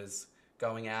that he was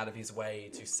going out of his way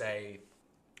to say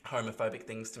homophobic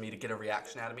things to me to get a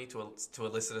reaction out of me, to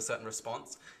elicit a certain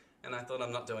response. And I thought,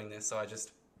 I'm not doing this, so I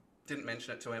just didn't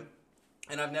mention it to him.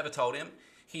 And I've never told him.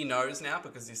 He knows now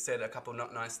because he said a couple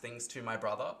not nice things to my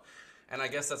brother. And I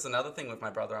guess that's another thing with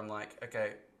my brother. I'm like,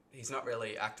 okay, he's not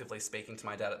really actively speaking to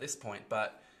my dad at this point,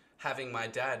 but having my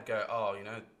dad go, oh, you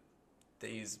know,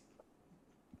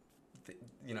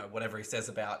 whatever he says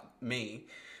about me,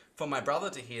 for my brother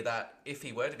to hear that, if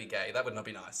he were to be gay, that would not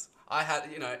be nice. I had,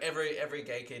 every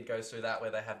gay kid goes through that, where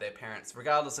they have their parents,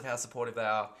 regardless of how supportive they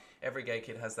are, every gay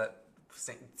kid has that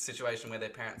situation where their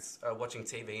parents are watching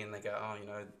TV and they go, oh,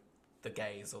 the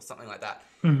gays or something like that.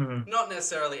 Mm-hmm. Not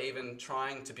necessarily even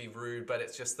trying to be rude, but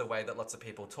it's just the way that lots of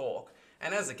people talk.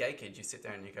 And as a gay kid, you sit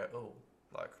there and you go,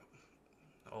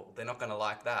 they're not going to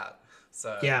like that.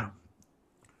 So yeah,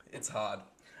 it's hard.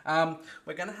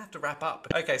 We're going to have to wrap up.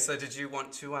 Okay, so did you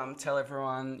want to tell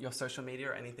everyone your social media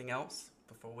or anything else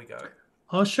before we go?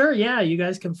 Oh, sure. Yeah, you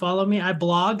guys can follow me. I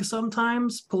blog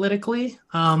sometimes politically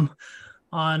on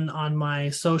my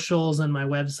socials and my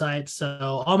website.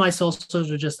 So all my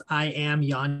socials are just I am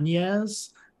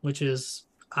Yanez, which is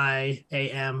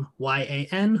IAMYANYEZ.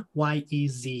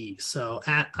 So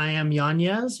at I am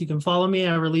Yanez, you can follow me.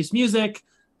 I release music.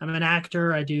 I'm an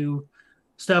actor. I do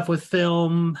stuff with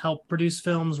film, help produce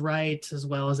films, write, as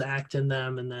well as act in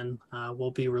them. And then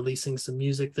we'll be releasing some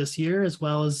music this year as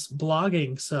well as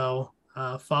blogging. So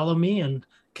follow me and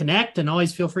connect, and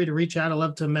always feel free to reach out. I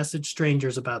love to message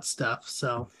strangers about stuff.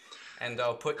 So And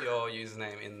I'll put your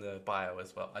username in the bio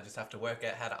as well. I just have to work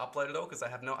out how to upload it all because I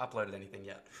have not uploaded anything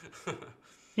yet.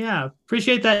 yeah,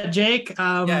 appreciate that, Jake.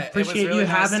 Yeah, it was Appreciate you really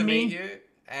nice to having meet me. you,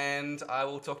 and I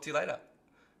will talk to you later.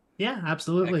 Yeah,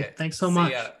 absolutely. Okay, Thanks so see ya.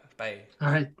 much. Bye. All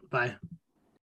right, bye.